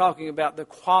 I'm talking about the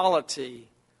quality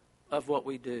of what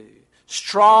we do.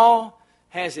 Straw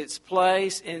has its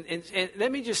place. And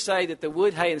let me just say that the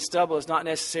wood, hay, and stubble is not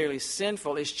necessarily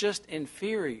sinful. It's just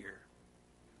inferior.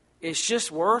 It's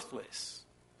just worthless.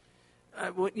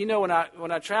 When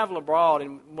I travel abroad,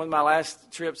 and one of my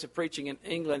last trips of preaching in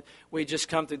England, we just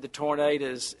come through the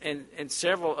tornadoes, and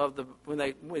several of when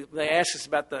they ask us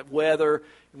about the weather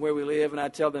and where we live, and I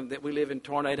tell them that we live in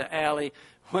Tornado Alley.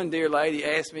 One dear lady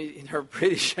asked me in her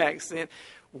British accent,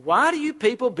 "Why do you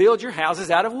people build your houses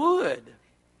out of wood?"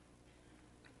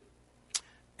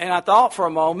 And I thought for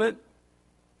a moment,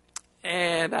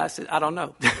 and I said, "I don't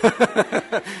know."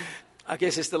 I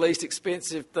guess it's the least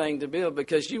expensive thing to build,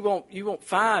 because you won't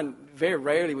find, very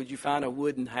rarely would you find a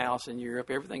wooden house in Europe.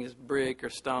 Everything is brick or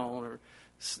stone or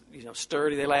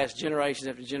sturdy. They last generation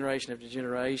after generation after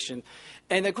generation.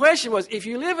 And the question was, if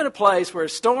you live in a place where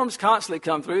storms constantly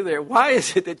come through there, why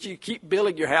is it that you keep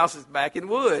building your houses back in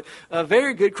wood? A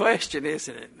very good question,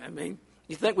 isn't it? I mean,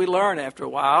 you think we learn after a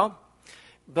while,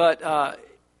 but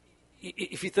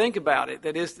if you think about it,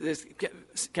 that is this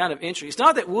kind of interesting. It's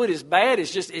not that wood is bad,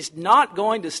 it's just it's not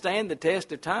going to stand the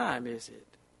test of time, is it?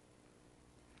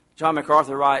 John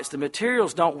MacArthur writes, "The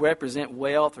materials don't represent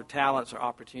wealth or talents or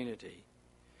opportunity,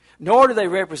 nor do they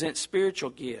represent spiritual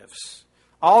gifts,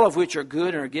 all of which are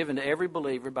good and are given to every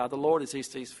believer by the Lord as He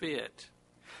sees fit.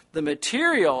 The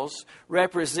materials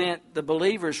represent the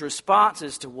believer's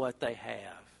responses to what they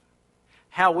have,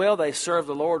 how well they serve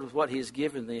the Lord with what He has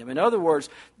given them. In other words,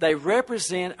 they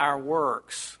represent our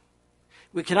works.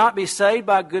 We cannot be saved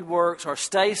by good works or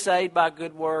stay saved by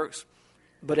good works,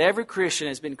 but every Christian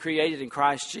has been created in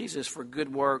Christ Jesus for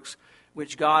good works,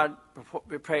 which God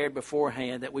prepared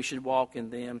beforehand that we should walk in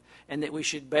them and that we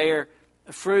should bear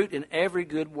fruit in every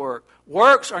good work."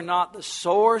 Works are not the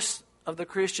source of the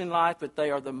Christian life, but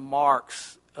they are the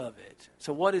marks of it.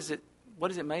 So what is it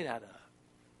made out of?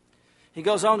 He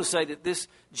goes on to say that this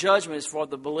judgment is for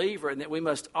the believer and that we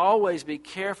must always be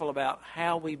careful about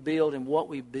how we build and what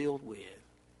we build with.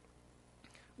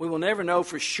 We will never know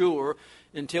for sure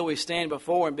until we stand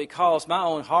before Him, because my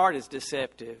own heart is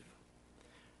deceptive.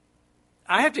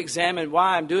 I have to examine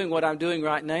why I'm doing what I'm doing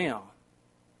right now.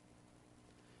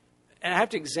 And I have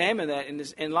to examine that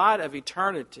in light of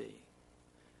eternity.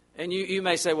 And you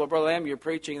may say, "Well, Brother Lamb, you're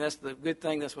preaching. That's the good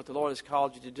thing. That's what the Lord has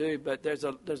called you to do." But there's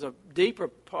a deeper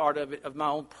part of it, of my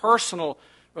own personal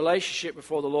relationship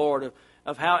before the Lord,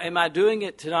 of how am I doing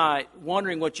it tonight,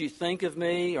 wondering what you think of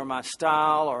me or my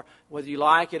style or whether you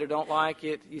like it or don't like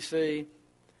it. You see,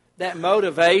 that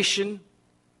motivation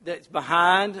that's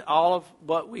behind all of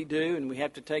what we do, and we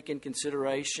have to take in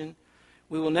consideration.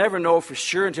 We will never know for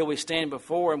sure until we stand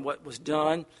before Him what was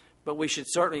done. But we should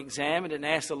certainly examine it and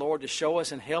ask the Lord to show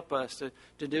us and help us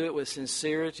to do it with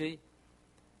sincerity.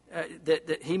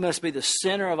 That He must be the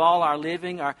center of all our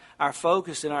living, our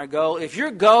focus and our goal. If your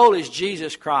goal is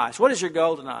Jesus Christ, what is your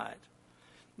goal tonight?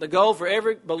 The goal for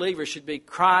every believer should be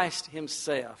Christ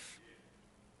Himself.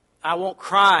 I want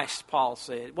Christ, Paul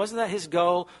said. Wasn't that his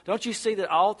goal? Don't you see that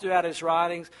all throughout his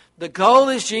writings? The goal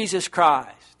is Jesus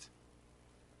Christ.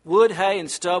 Wood, hay, and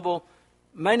stubble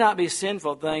may not be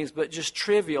sinful things, but just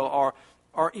trivial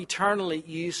or eternally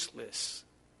useless.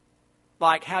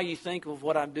 Like how you think of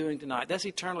what I'm doing tonight. That's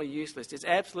eternally useless. It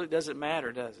absolutely doesn't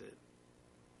matter, does it?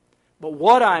 But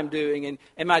what I'm doing, and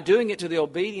am I doing it to the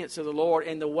obedience of the Lord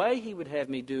and the way He would have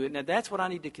me do it? Now that's what I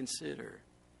need to consider.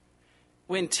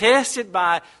 When tested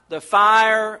by the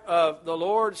fire of the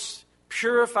Lord's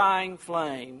purifying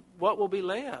flame, what will be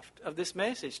left of this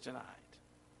message tonight?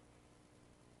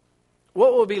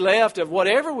 What will be left of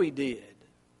whatever we did?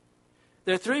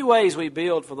 There are three ways we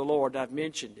build for the Lord, and I've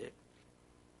mentioned it.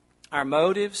 Our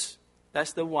motives,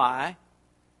 that's the why.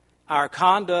 Our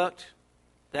conduct,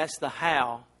 that's the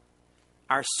how.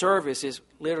 Our service is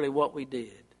literally what we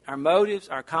did. Our motives,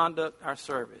 our conduct, our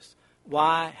service.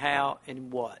 Why, how,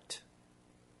 and what.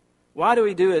 Why do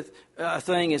we do a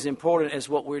thing as important as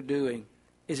what we're doing?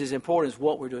 Is as important as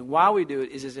what we're doing. Why we do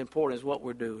it is as important as what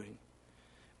we're doing.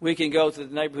 We can go to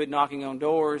the neighborhood knocking on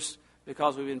doors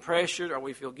because we've been pressured or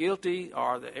we feel guilty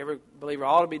or that every believer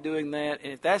ought to be doing that.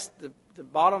 And if that's the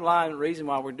bottom line reason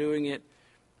why we're doing it,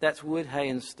 that's wood, hay,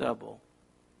 and stubble.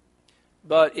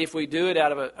 But if we do it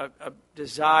out of a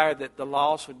desire that the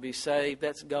lost would be saved,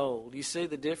 that's gold. You see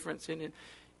the difference in it?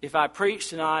 If I preach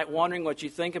tonight wondering what you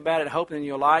think about it, hoping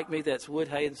you'll like me, that's wood,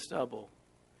 hay, and stubble.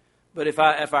 But if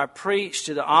I preach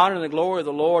to the honor and the glory of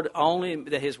the Lord only,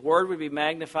 that His Word would be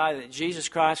magnified, that Jesus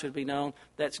Christ would be known,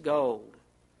 that's gold.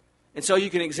 And so you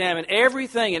can examine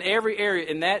everything in every area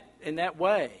in that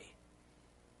way.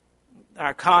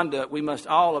 Our conduct, we must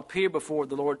all appear before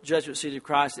the Lord, judgment seat of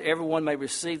Christ, that everyone may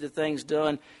receive the things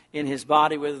done in His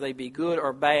body, whether they be good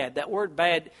or bad. That word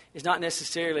bad is not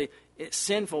necessarily it's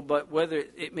sinful, but whether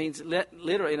it means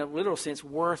literally, in a literal sense,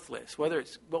 worthless. Whether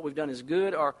it's what we've done is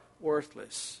good or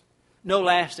worthless. No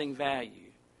lasting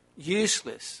value.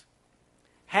 Useless.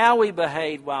 How we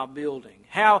behave while building.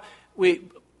 How we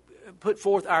put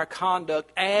forth our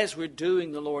conduct as we're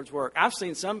doing the Lord's work. I've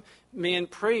seen some men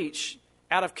preach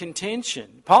out of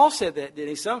contention. Paul said that, didn't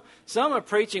he? Some are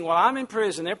preaching, while I'm in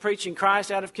prison, they're preaching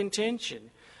Christ out of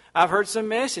contention. I've heard some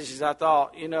messages, I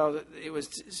thought, it was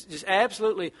just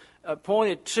absolutely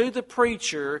pointed to the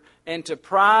preacher and to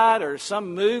pride or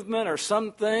some movement or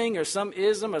something or some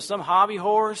ism or some hobby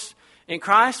horse. And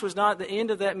Christ was not the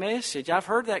end of that message. I've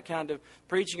heard that kind of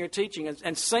preaching or teaching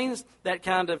and seen that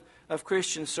kind of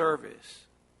Christian service.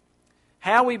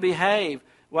 How we behave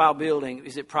while building,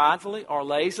 is it pridefully or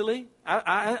lazily?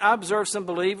 I observe some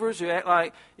believers who act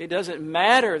like it doesn't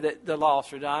matter that the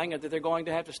lost are dying or that they're going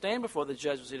to have to stand before the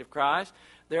judgment seat of Christ.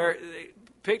 They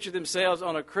picture themselves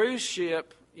on a cruise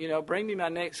ship, bring me my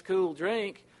next cool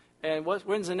drink, and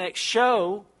when's the next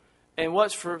show, and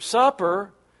what's for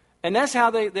supper, and that's how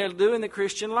they're doing the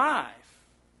Christian life,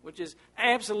 which is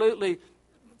absolutely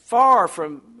far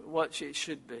from what it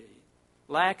should be.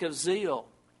 Lack of zeal,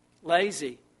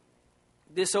 lazy.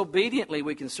 Disobediently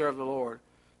we can serve the Lord.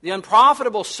 The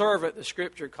unprofitable servant, the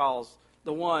Scripture calls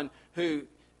the one who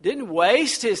didn't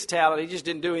waste his talent, he just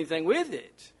didn't do anything with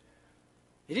it.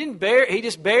 He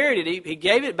just buried it. He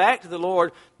gave it back to the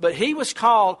Lord, but he was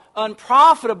called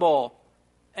unprofitable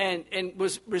and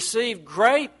received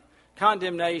great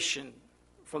condemnation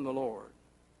from the Lord.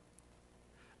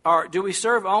 Or do we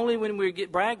serve only when we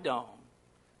get bragged on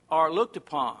or looked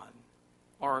upon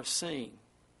or seen?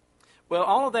 Well,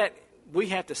 all of that we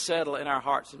have to settle in our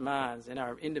hearts and minds in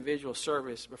our individual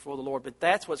service before the Lord, but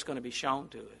that's what's going to be shown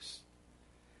to us.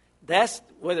 That's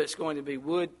whether it's going to be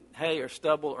wood, hay, or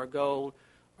stubble, or gold,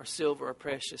 or silver, or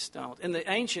precious stones. In the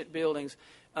ancient buildings,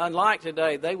 unlike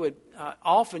today, they would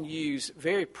often use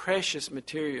very precious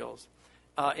materials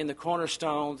in the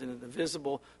cornerstones and in the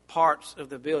visible parts of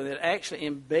the building that actually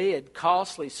embed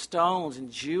costly stones and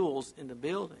jewels in the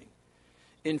building.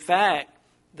 In fact,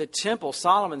 the temple,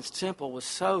 Solomon's temple, was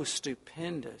so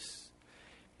stupendous.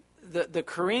 The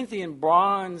Corinthian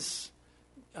bronze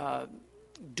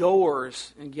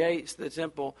doors and gates of the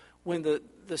temple, when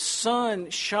the sun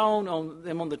shone on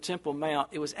them on the Temple Mount,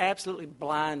 it was absolutely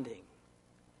blinding.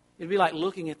 It'd be like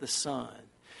looking at the sun.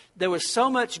 There was so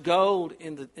much gold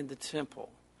in the temple,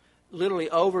 literally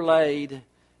overlaid.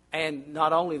 And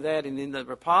not only that, and in the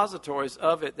repositories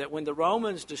of it, that when the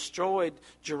Romans destroyed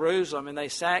Jerusalem and they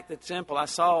sacked the temple, I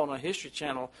saw on a History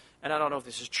Channel, and I don't know if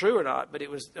this is true or not, but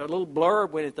it was a little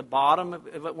blurb went at the bottom of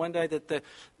it one day that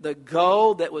the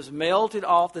gold that was melted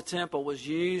off the temple was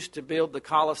used to build the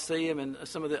Colosseum and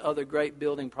some of the other great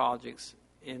building projects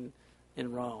in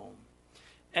Rome.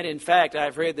 And in fact,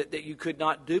 I've read that you could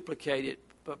not duplicate it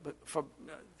but for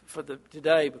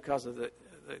today because of the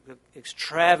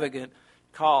extravagant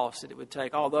cost that it would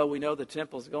take, although we know the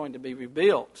temple is going to be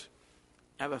rebuilt.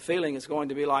 I have a feeling it's going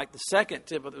to be like the second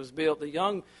temple that was built. The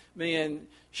young men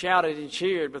shouted and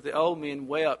cheered, but the old men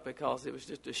wept because it was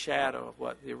just a shadow of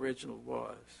what the original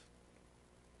was.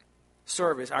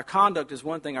 Service. Our conduct is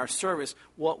one thing. Our service,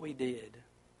 what we did.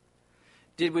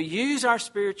 Did we use our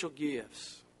spiritual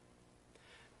gifts?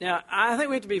 Now, I think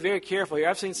we have to be very careful here.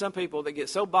 I've seen some people that get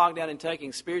so bogged down in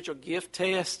taking spiritual gift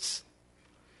tests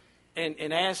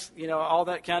and ask, all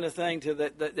that kind of thing, to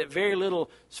that very little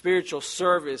spiritual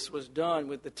service was done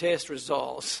with the test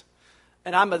results.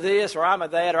 And I'm a this or I'm a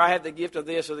that, or I have the gift of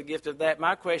this or the gift of that.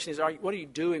 My question is, what are you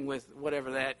doing with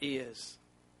whatever that is?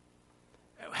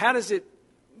 How does it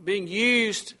being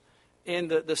used in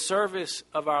the service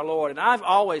of our Lord? And I've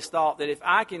always thought that if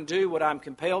I can do what I'm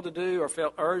compelled to do or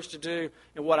felt urged to do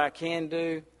and what I can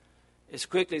do as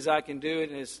quickly as I can do it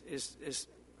and as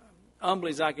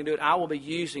humbly as I can do it, I will be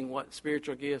using what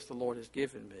spiritual gifts the Lord has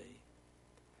given me.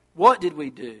 What did we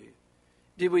do?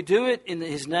 Did we do it in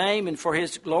His name and for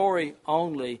His glory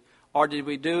only? Or did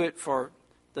we do it for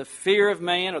the fear of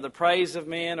man or the praise of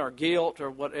men or guilt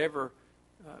or whatever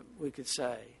we could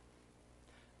say?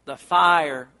 The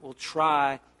fire will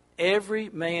try every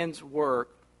man's work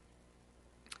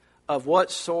of what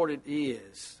sort it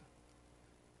is,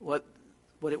 what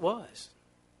it was.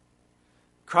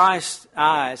 Christ's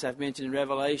eyes, I've mentioned in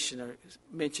Revelation, are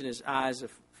mentioned as eyes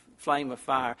of flame of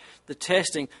fire. The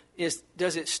testing is,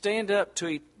 does it stand up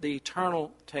to the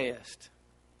eternal test?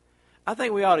 I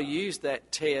think we ought to use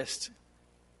that test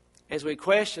as we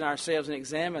question ourselves and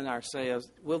examine ourselves.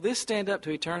 Will this stand up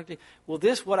to eternity? Will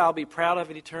this what I'll be proud of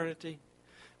in eternity?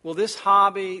 Will this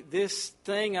hobby, this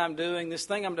thing I'm doing, this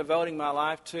thing I'm devoting my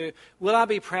life to, will I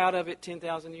be proud of it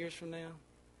 10,000 years from now?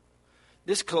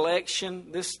 This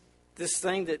collection, this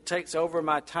thing that takes over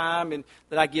my time and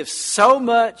that I give so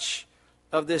much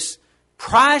of this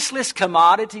priceless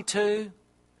commodity to,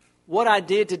 what I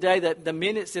did today, the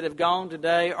minutes that have gone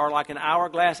today are like an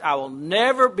hourglass. I will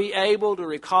never be able to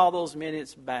recall those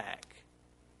minutes back,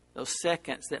 those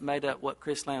seconds that made up what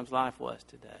Chris Lamb's life was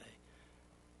today.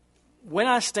 When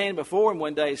I stand before Him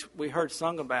one day, as we heard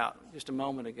sung about just a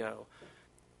moment ago,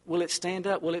 will it stand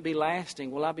up? Will it be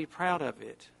lasting? Will I be proud of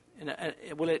it? And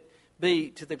will it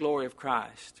be to the glory of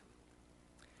Christ?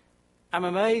 I'm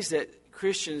amazed that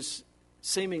Christians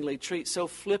seemingly treat so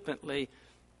flippantly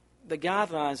the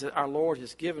guidelines that our Lord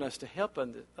has given us to help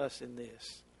us in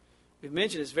this. We've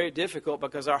mentioned it's very difficult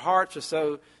because our hearts are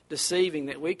so deceiving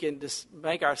that we can just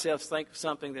make ourselves think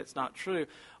something that's not true,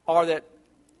 or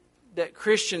that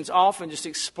Christians often just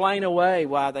explain away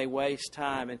why they waste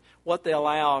time and what they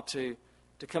allow to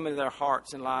come into their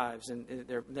hearts and lives and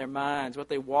their minds, what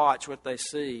they watch, what they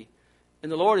see.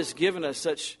 And the Lord has given us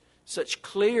such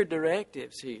clear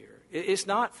directives here. It's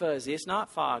not fuzzy. It's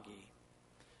not foggy.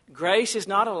 Grace is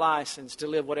not a license to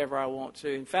live whatever I want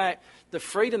to. In fact, the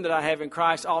freedom that I have in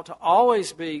Christ ought to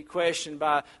always be questioned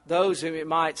by those whom it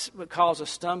might cause a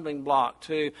stumbling block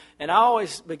to. And I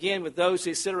always begin with those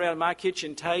who sit around my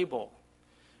kitchen table.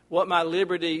 What my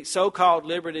liberty, so-called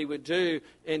liberty, would do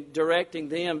in directing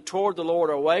them toward the Lord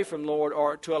or away from the Lord,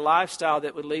 or to a lifestyle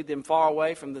that would lead them far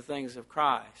away from the things of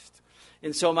Christ.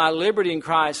 And so my liberty in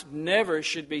Christ never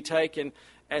should be taken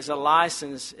as a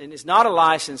license, and it's not a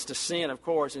license to sin, of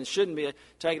course, and shouldn't be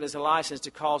taken as a license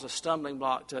to cause a stumbling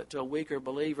block to a weaker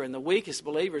believer. And the weakest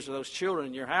believers are those children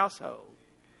in your household,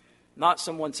 not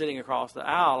someone sitting across the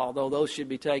aisle, although those should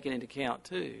be taken into account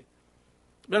too.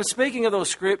 But I'm speaking of those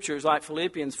scriptures like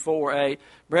Philippians 4:8,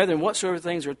 brethren, whatsoever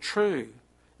things are true.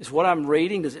 Is what I'm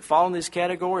reading, does it fall in this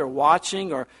category, or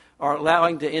watching, or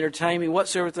allowing to entertain me?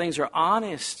 Whatsoever things are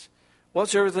honest,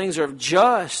 whatsoever things are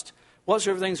just,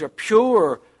 whatsoever things are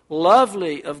pure,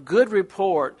 lovely, of good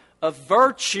report, of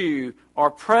virtue or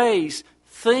praise,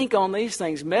 think on these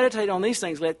things, meditate on these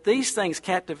things, let these things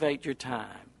captivate your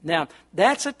time. Now,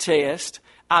 that's a test.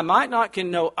 I might not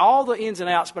can know all the ins and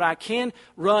outs, but I can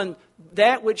run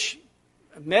that which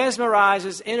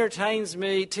mesmerizes, entertains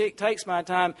me, takes my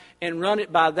time, and run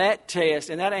it by that test,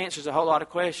 and that answers a whole lot of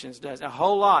questions. A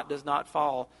whole lot does not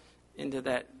fall into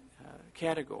that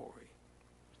category.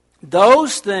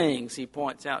 Those things, he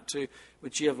points out to,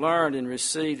 which you have learned and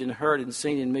received and heard and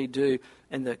seen in me do,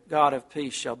 and the God of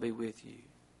peace shall be with you.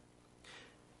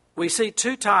 We see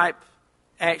three type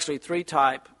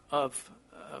of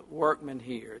workmen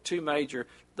here. Two major.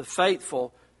 The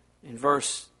faithful in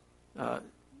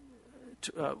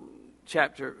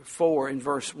chapter 4 in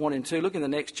verse 1 and 2. Look in the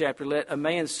next chapter. Let a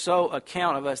man so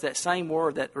account of us. That same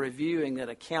word, that reviewing, that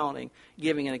accounting,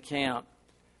 giving an account.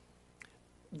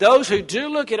 Those who do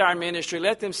look at our ministry,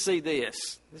 let them see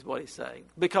this, is what he's saying.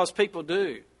 Because people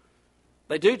do.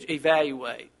 They do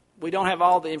evaluate. We don't have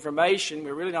all the information.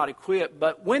 We're really not equipped.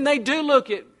 But when they do look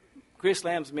at Chris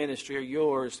Lamb's ministry or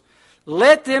yours,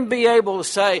 let them be able to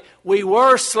say, we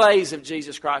were slaves of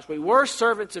Jesus Christ. We were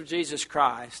servants of Jesus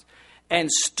Christ and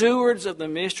stewards of the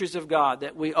mysteries of God,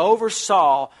 that we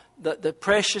oversaw the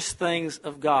precious things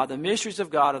of God, the mysteries of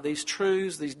God, of these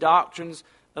truths, these doctrines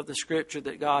of the Scripture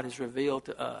that God has revealed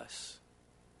to us.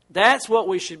 That's what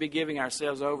we should be giving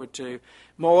ourselves over to.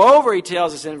 Moreover, he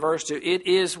tells us in verse 2, it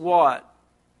is what?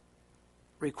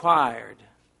 Required.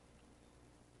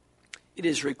 It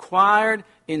is required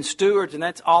in stewards, and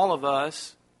that's all of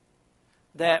us,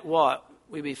 that what?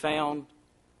 We be found,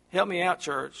 help me out,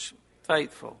 church,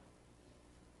 faithful.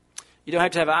 You don't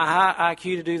have to have a high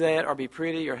IQ to do that, or be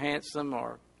pretty, or handsome,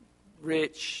 or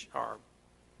rich, or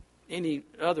any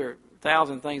other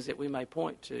 1,000 things that we may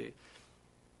point to.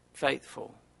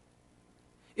 Faithful.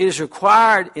 It is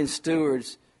required in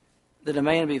stewards that a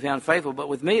man be found faithful. But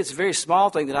with me, it's a very small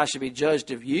thing that I should be judged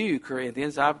of you,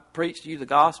 Corinthians. I've preached you the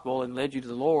gospel and led you to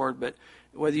the Lord. But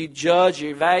whether you judge, you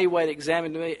evaluate,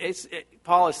 examine me,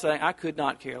 Paul is saying, I could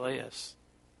not care less.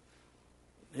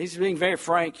 He's being very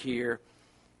frank here,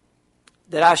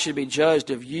 that I should be judged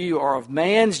of you or of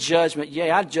man's judgment.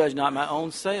 Yea, I judge not my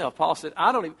own self. Paul said,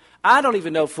 I don't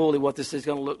even know fully what this is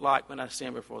going to look like when I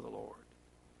stand before the Lord.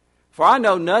 For I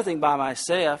know nothing by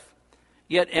myself,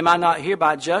 yet am I not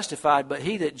hereby justified, but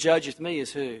he that judgeth me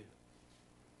is who?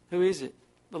 Who is it?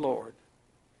 The Lord.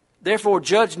 Therefore,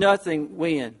 judge nothing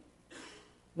when.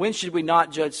 When should we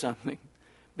not judge something?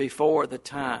 Before the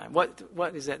time.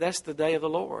 What is that? That's the day of the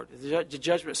Lord, the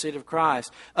judgment seat of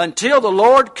Christ. Until the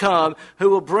Lord come, who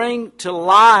will bring to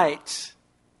light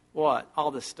what? All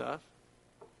this stuff.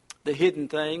 The hidden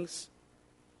things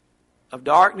of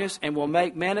darkness, and will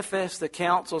make manifest the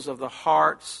counsels of the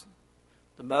hearts,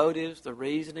 the motives, the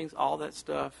reasonings, all that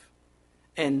stuff.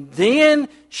 And then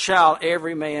shall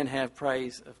every man have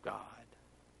praise of God.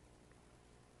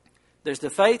 There's the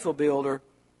faithful builder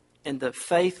and the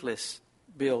faithless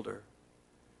builder.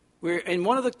 We're in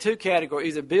one of the two categories,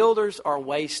 either builders or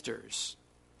wasters.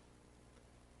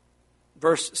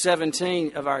 Verse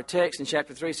 17 of our text in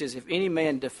chapter 3 says, if any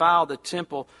man defile the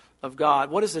temple of God.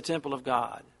 What is the temple of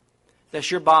God? That's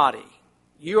your body.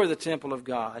 You are the temple of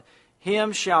God.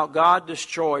 Him shall God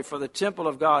destroy, for the temple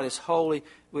of God is holy,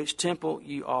 which temple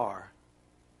you are.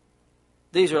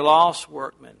 These are lost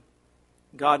workmen.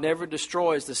 God never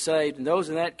destroys the saved, and those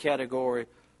in that category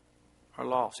are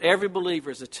lost. Every believer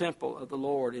is a temple of the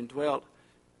Lord, indwelt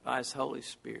by His Holy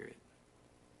Spirit.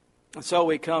 And so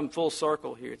we come full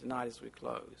circle here tonight as we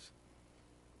close.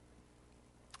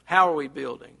 How are we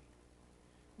building?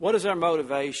 What is our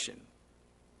motivation?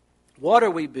 What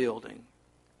are we building?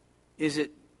 Is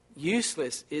it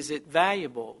useless? Is it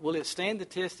valuable? Will it stand the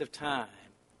test of time?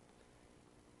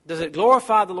 Does it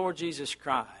glorify the Lord Jesus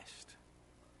Christ?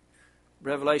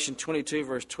 Revelation 22,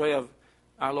 verse 12,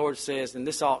 our Lord says, and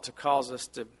this ought to cause us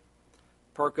to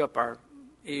perk up our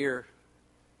ear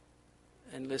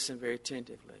and listen very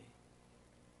attentively.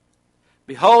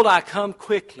 Behold, I come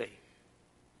quickly.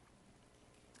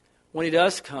 When He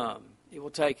does come, it will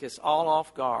take us all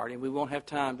off guard, and we won't have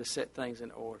time to set things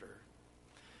in order.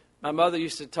 My mother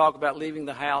used to talk about leaving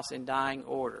the house in dying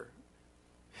order.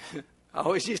 I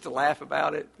always used to laugh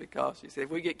about it because she said, if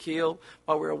we get killed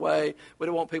while we're away, we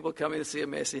don't want people to come in to see a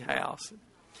messy house.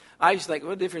 I used to think,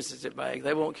 what difference does it make?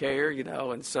 They won't care,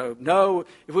 And so, no,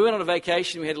 if we went on a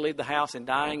vacation, we had to leave the house in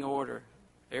dying order.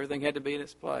 Everything had to be in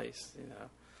its place,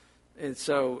 And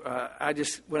so,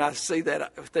 when I see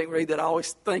that, read that, I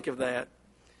always think of that.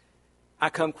 I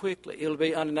come quickly. It'll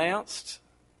be unannounced.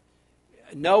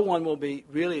 No one will be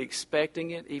really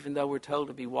expecting it, even though we're told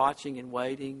to be watching and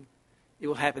waiting. It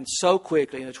will happen so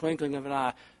quickly, in the twinkling of an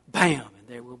eye, bam, and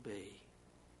there will be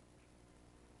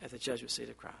at the judgment seat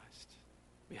of Christ.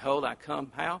 Behold, I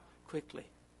come, how? Quickly.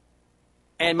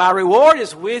 And my reward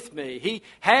is with me. He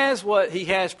has what He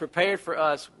has prepared for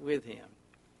us with Him.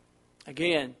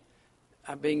 Again,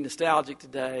 I'm being nostalgic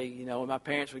today. When my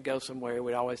parents would go somewhere,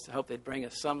 we'd always hope they'd bring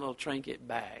us some little trinket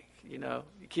back.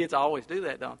 Kids always do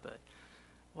that, don't they?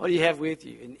 What do you have with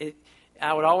you? And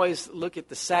I would always look at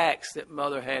the sacks that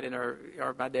Mother had or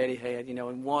my daddy had,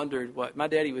 and wondered what. My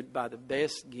daddy would buy the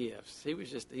best gifts. He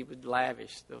would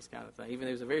lavish those kind of things. Even though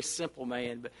he was a very simple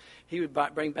man, but he would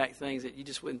bring back things that you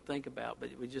just wouldn't think about,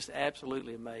 but it was just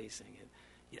absolutely amazing. And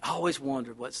you always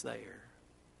wondered what's there.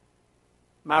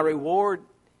 My reward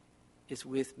is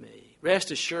with me.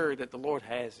 Rest assured that the Lord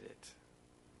has it.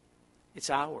 It's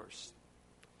ours.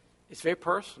 It's very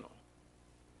personal.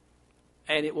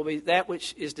 And it will be that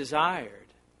which is desired.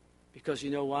 Because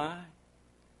you know why?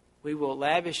 We will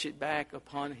lavish it back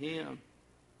upon Him.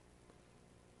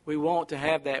 We want to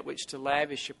have that which to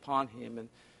lavish upon Him. And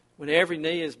when every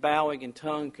knee is bowing and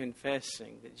tongue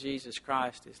confessing that Jesus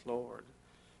Christ is Lord,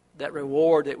 that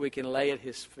reward that we can lay at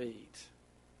His feet.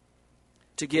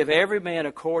 To give every man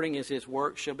according as his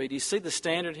work shall be. Do you see the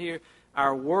standard here?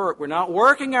 Our work, we're not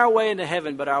working our way into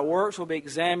heaven, but our works will be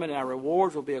examined and our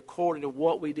rewards will be according to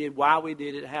what we did, why we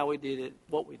did it, how we did it,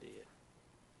 what we did.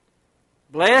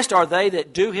 Blessed are they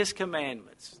that do His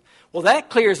commandments. Well, that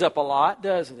clears up a lot,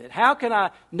 doesn't it? How can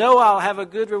I know I'll have a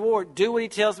good reward? Do what He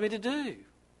tells me to do. Isn't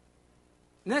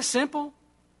that simple?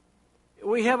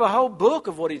 We have a whole book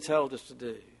of what He told us to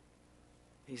do.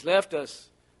 He's left us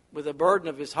with a burden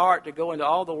of His heart to go into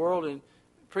all the world and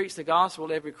preach the gospel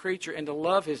to every creature and to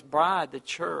love His bride, the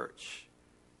church.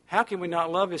 How can we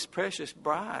not love His precious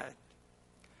bride?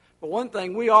 But one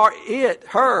thing, we are it,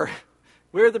 her.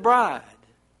 We're the bride.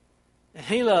 And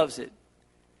He loves it.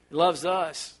 He loves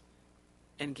us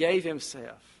and gave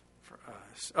Himself for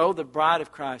us. Oh, the bride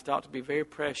of Christ ought to be very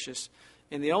precious.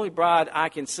 And the only bride I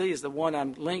can see is the one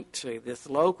I'm linked to, this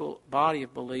local body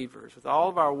of believers. With all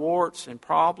of our warts and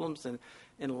problems and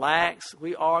lacks,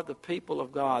 we are the people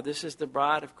of God. This is the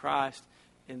bride of Christ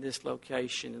in this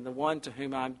location, and the one to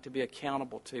whom I'm to be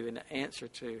accountable to and to answer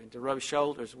to and to rub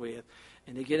shoulders with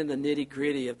and to get in the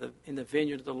nitty-gritty in the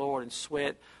vineyard of the Lord and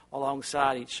sweat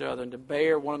alongside each other and to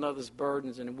bear one another's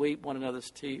burdens and weep one another's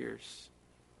tears.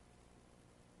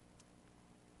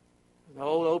 An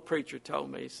old preacher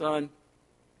told me, son,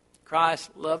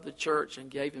 Christ loved the church and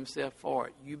gave himself for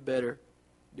it. You better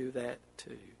do that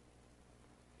too.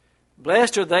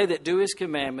 Blessed are they that do his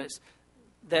commandments,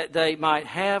 that they might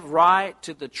have right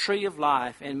to the tree of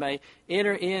life and may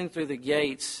enter in through the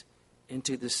gates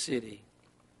into the city.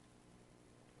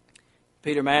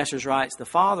 Peter Masters writes, the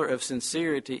father of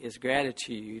sincerity is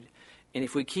gratitude. And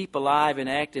if we keep alive and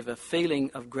active a feeling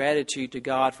of gratitude to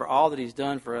God for all that he's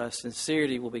done for us,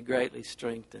 sincerity will be greatly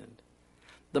strengthened.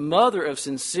 The mother of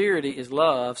sincerity is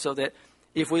love, so that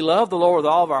if we love the Lord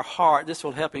with all of our heart, this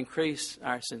will help increase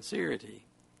our sincerity.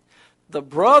 The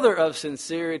brother of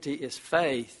sincerity is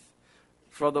faith,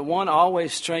 for the one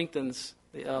always strengthens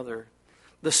the other.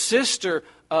 The sister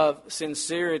of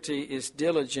sincerity is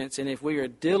diligence, and if we are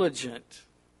diligent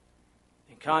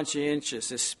and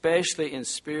conscientious, especially in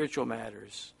spiritual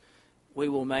matters, we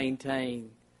will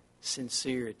maintain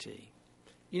sincerity.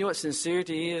 You know what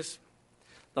sincerity is?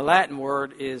 The Latin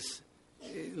word is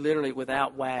literally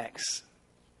without wax.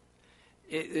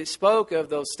 It spoke of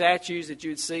those statues that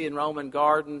you'd see in Roman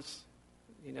gardens,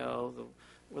 you know,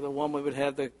 where the woman would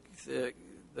have the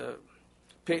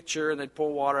picture and they'd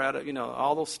pour water out of, you know,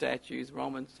 all those statues,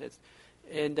 Romans.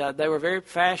 And they were very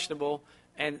fashionable.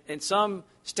 And some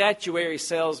statuary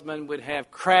salesmen would have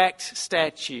cracked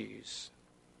statues,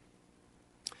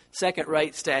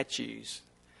 second-rate statues.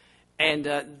 And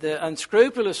the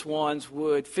unscrupulous ones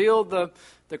would fill the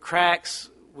cracks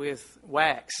with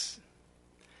wax.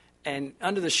 And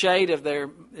under the shade of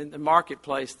in the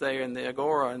marketplace there, in the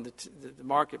agora and the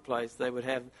marketplace, they would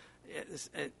have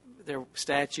their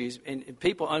statues. And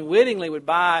people unwittingly would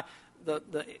buy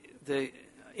the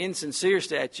insincere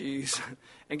statues.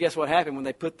 And guess what happened when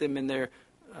they put them in their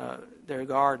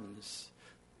gardens?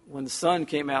 When the sun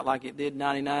came out like it did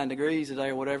 99 degrees today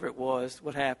or whatever it was,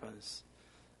 what happens?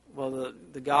 Well,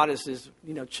 the goddess's,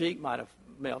 cheek might have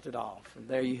melted off, and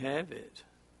there you have it.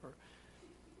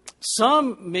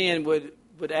 Some men would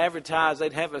advertise,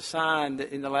 they'd have a sign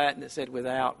in the Latin that said,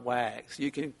 without wax.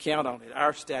 You can count on it.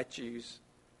 Our statues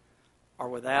are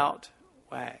without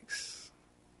wax.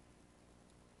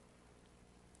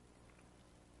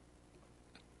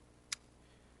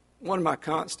 One of my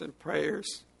constant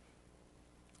prayers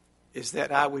is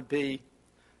that I would be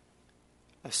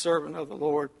a servant of the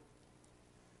Lord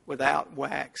without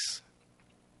wax,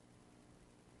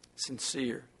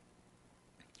 sincere,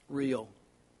 real.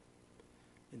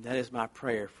 And that is my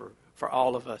prayer for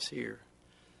all of us here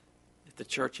at the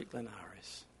church at Glen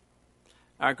Iris.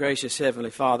 Our gracious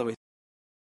Heavenly Father, we thank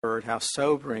you for your word, how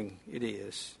sobering it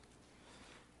is.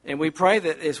 And we pray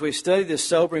that as we study this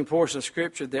sobering portion of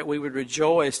Scripture, that we would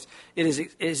rejoice. It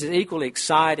is equally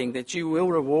exciting that you will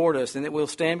reward us and that we'll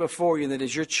stand before you, and that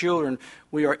as your children,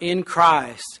 we are in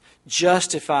Christ,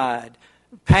 justified,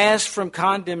 passed from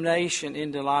condemnation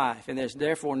into life, and there's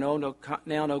therefore now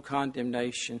no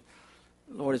condemnation.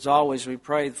 Lord, as always, we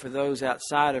pray for those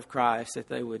outside of Christ that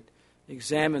they would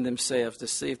examine themselves to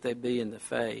see if they be in the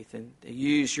faith, and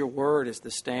use your word as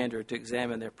the standard to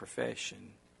examine their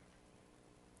profession.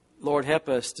 Lord, help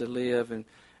us to live. And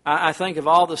I think of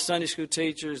all the Sunday school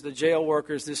teachers, the jail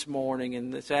workers this morning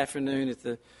and this afternoon at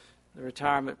the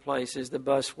retirement places, the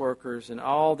bus workers, and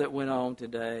all that went on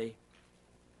today.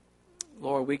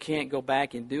 Lord, we can't go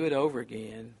back and do it over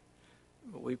again.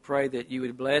 But we pray that you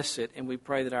would bless it, and we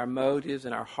pray that our motives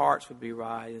and our hearts would be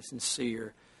right and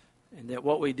sincere, and that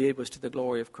what we did was to the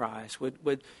glory of Christ.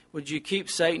 Would you keep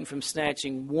Satan from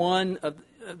snatching one of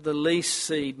the least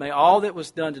seed? May all that was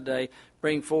done today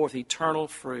bring forth eternal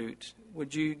fruit.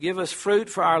 Would you give us fruit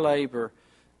for our labor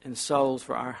and souls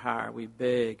for our hire? We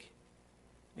beg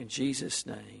in Jesus'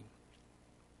 name.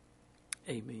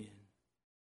 Amen.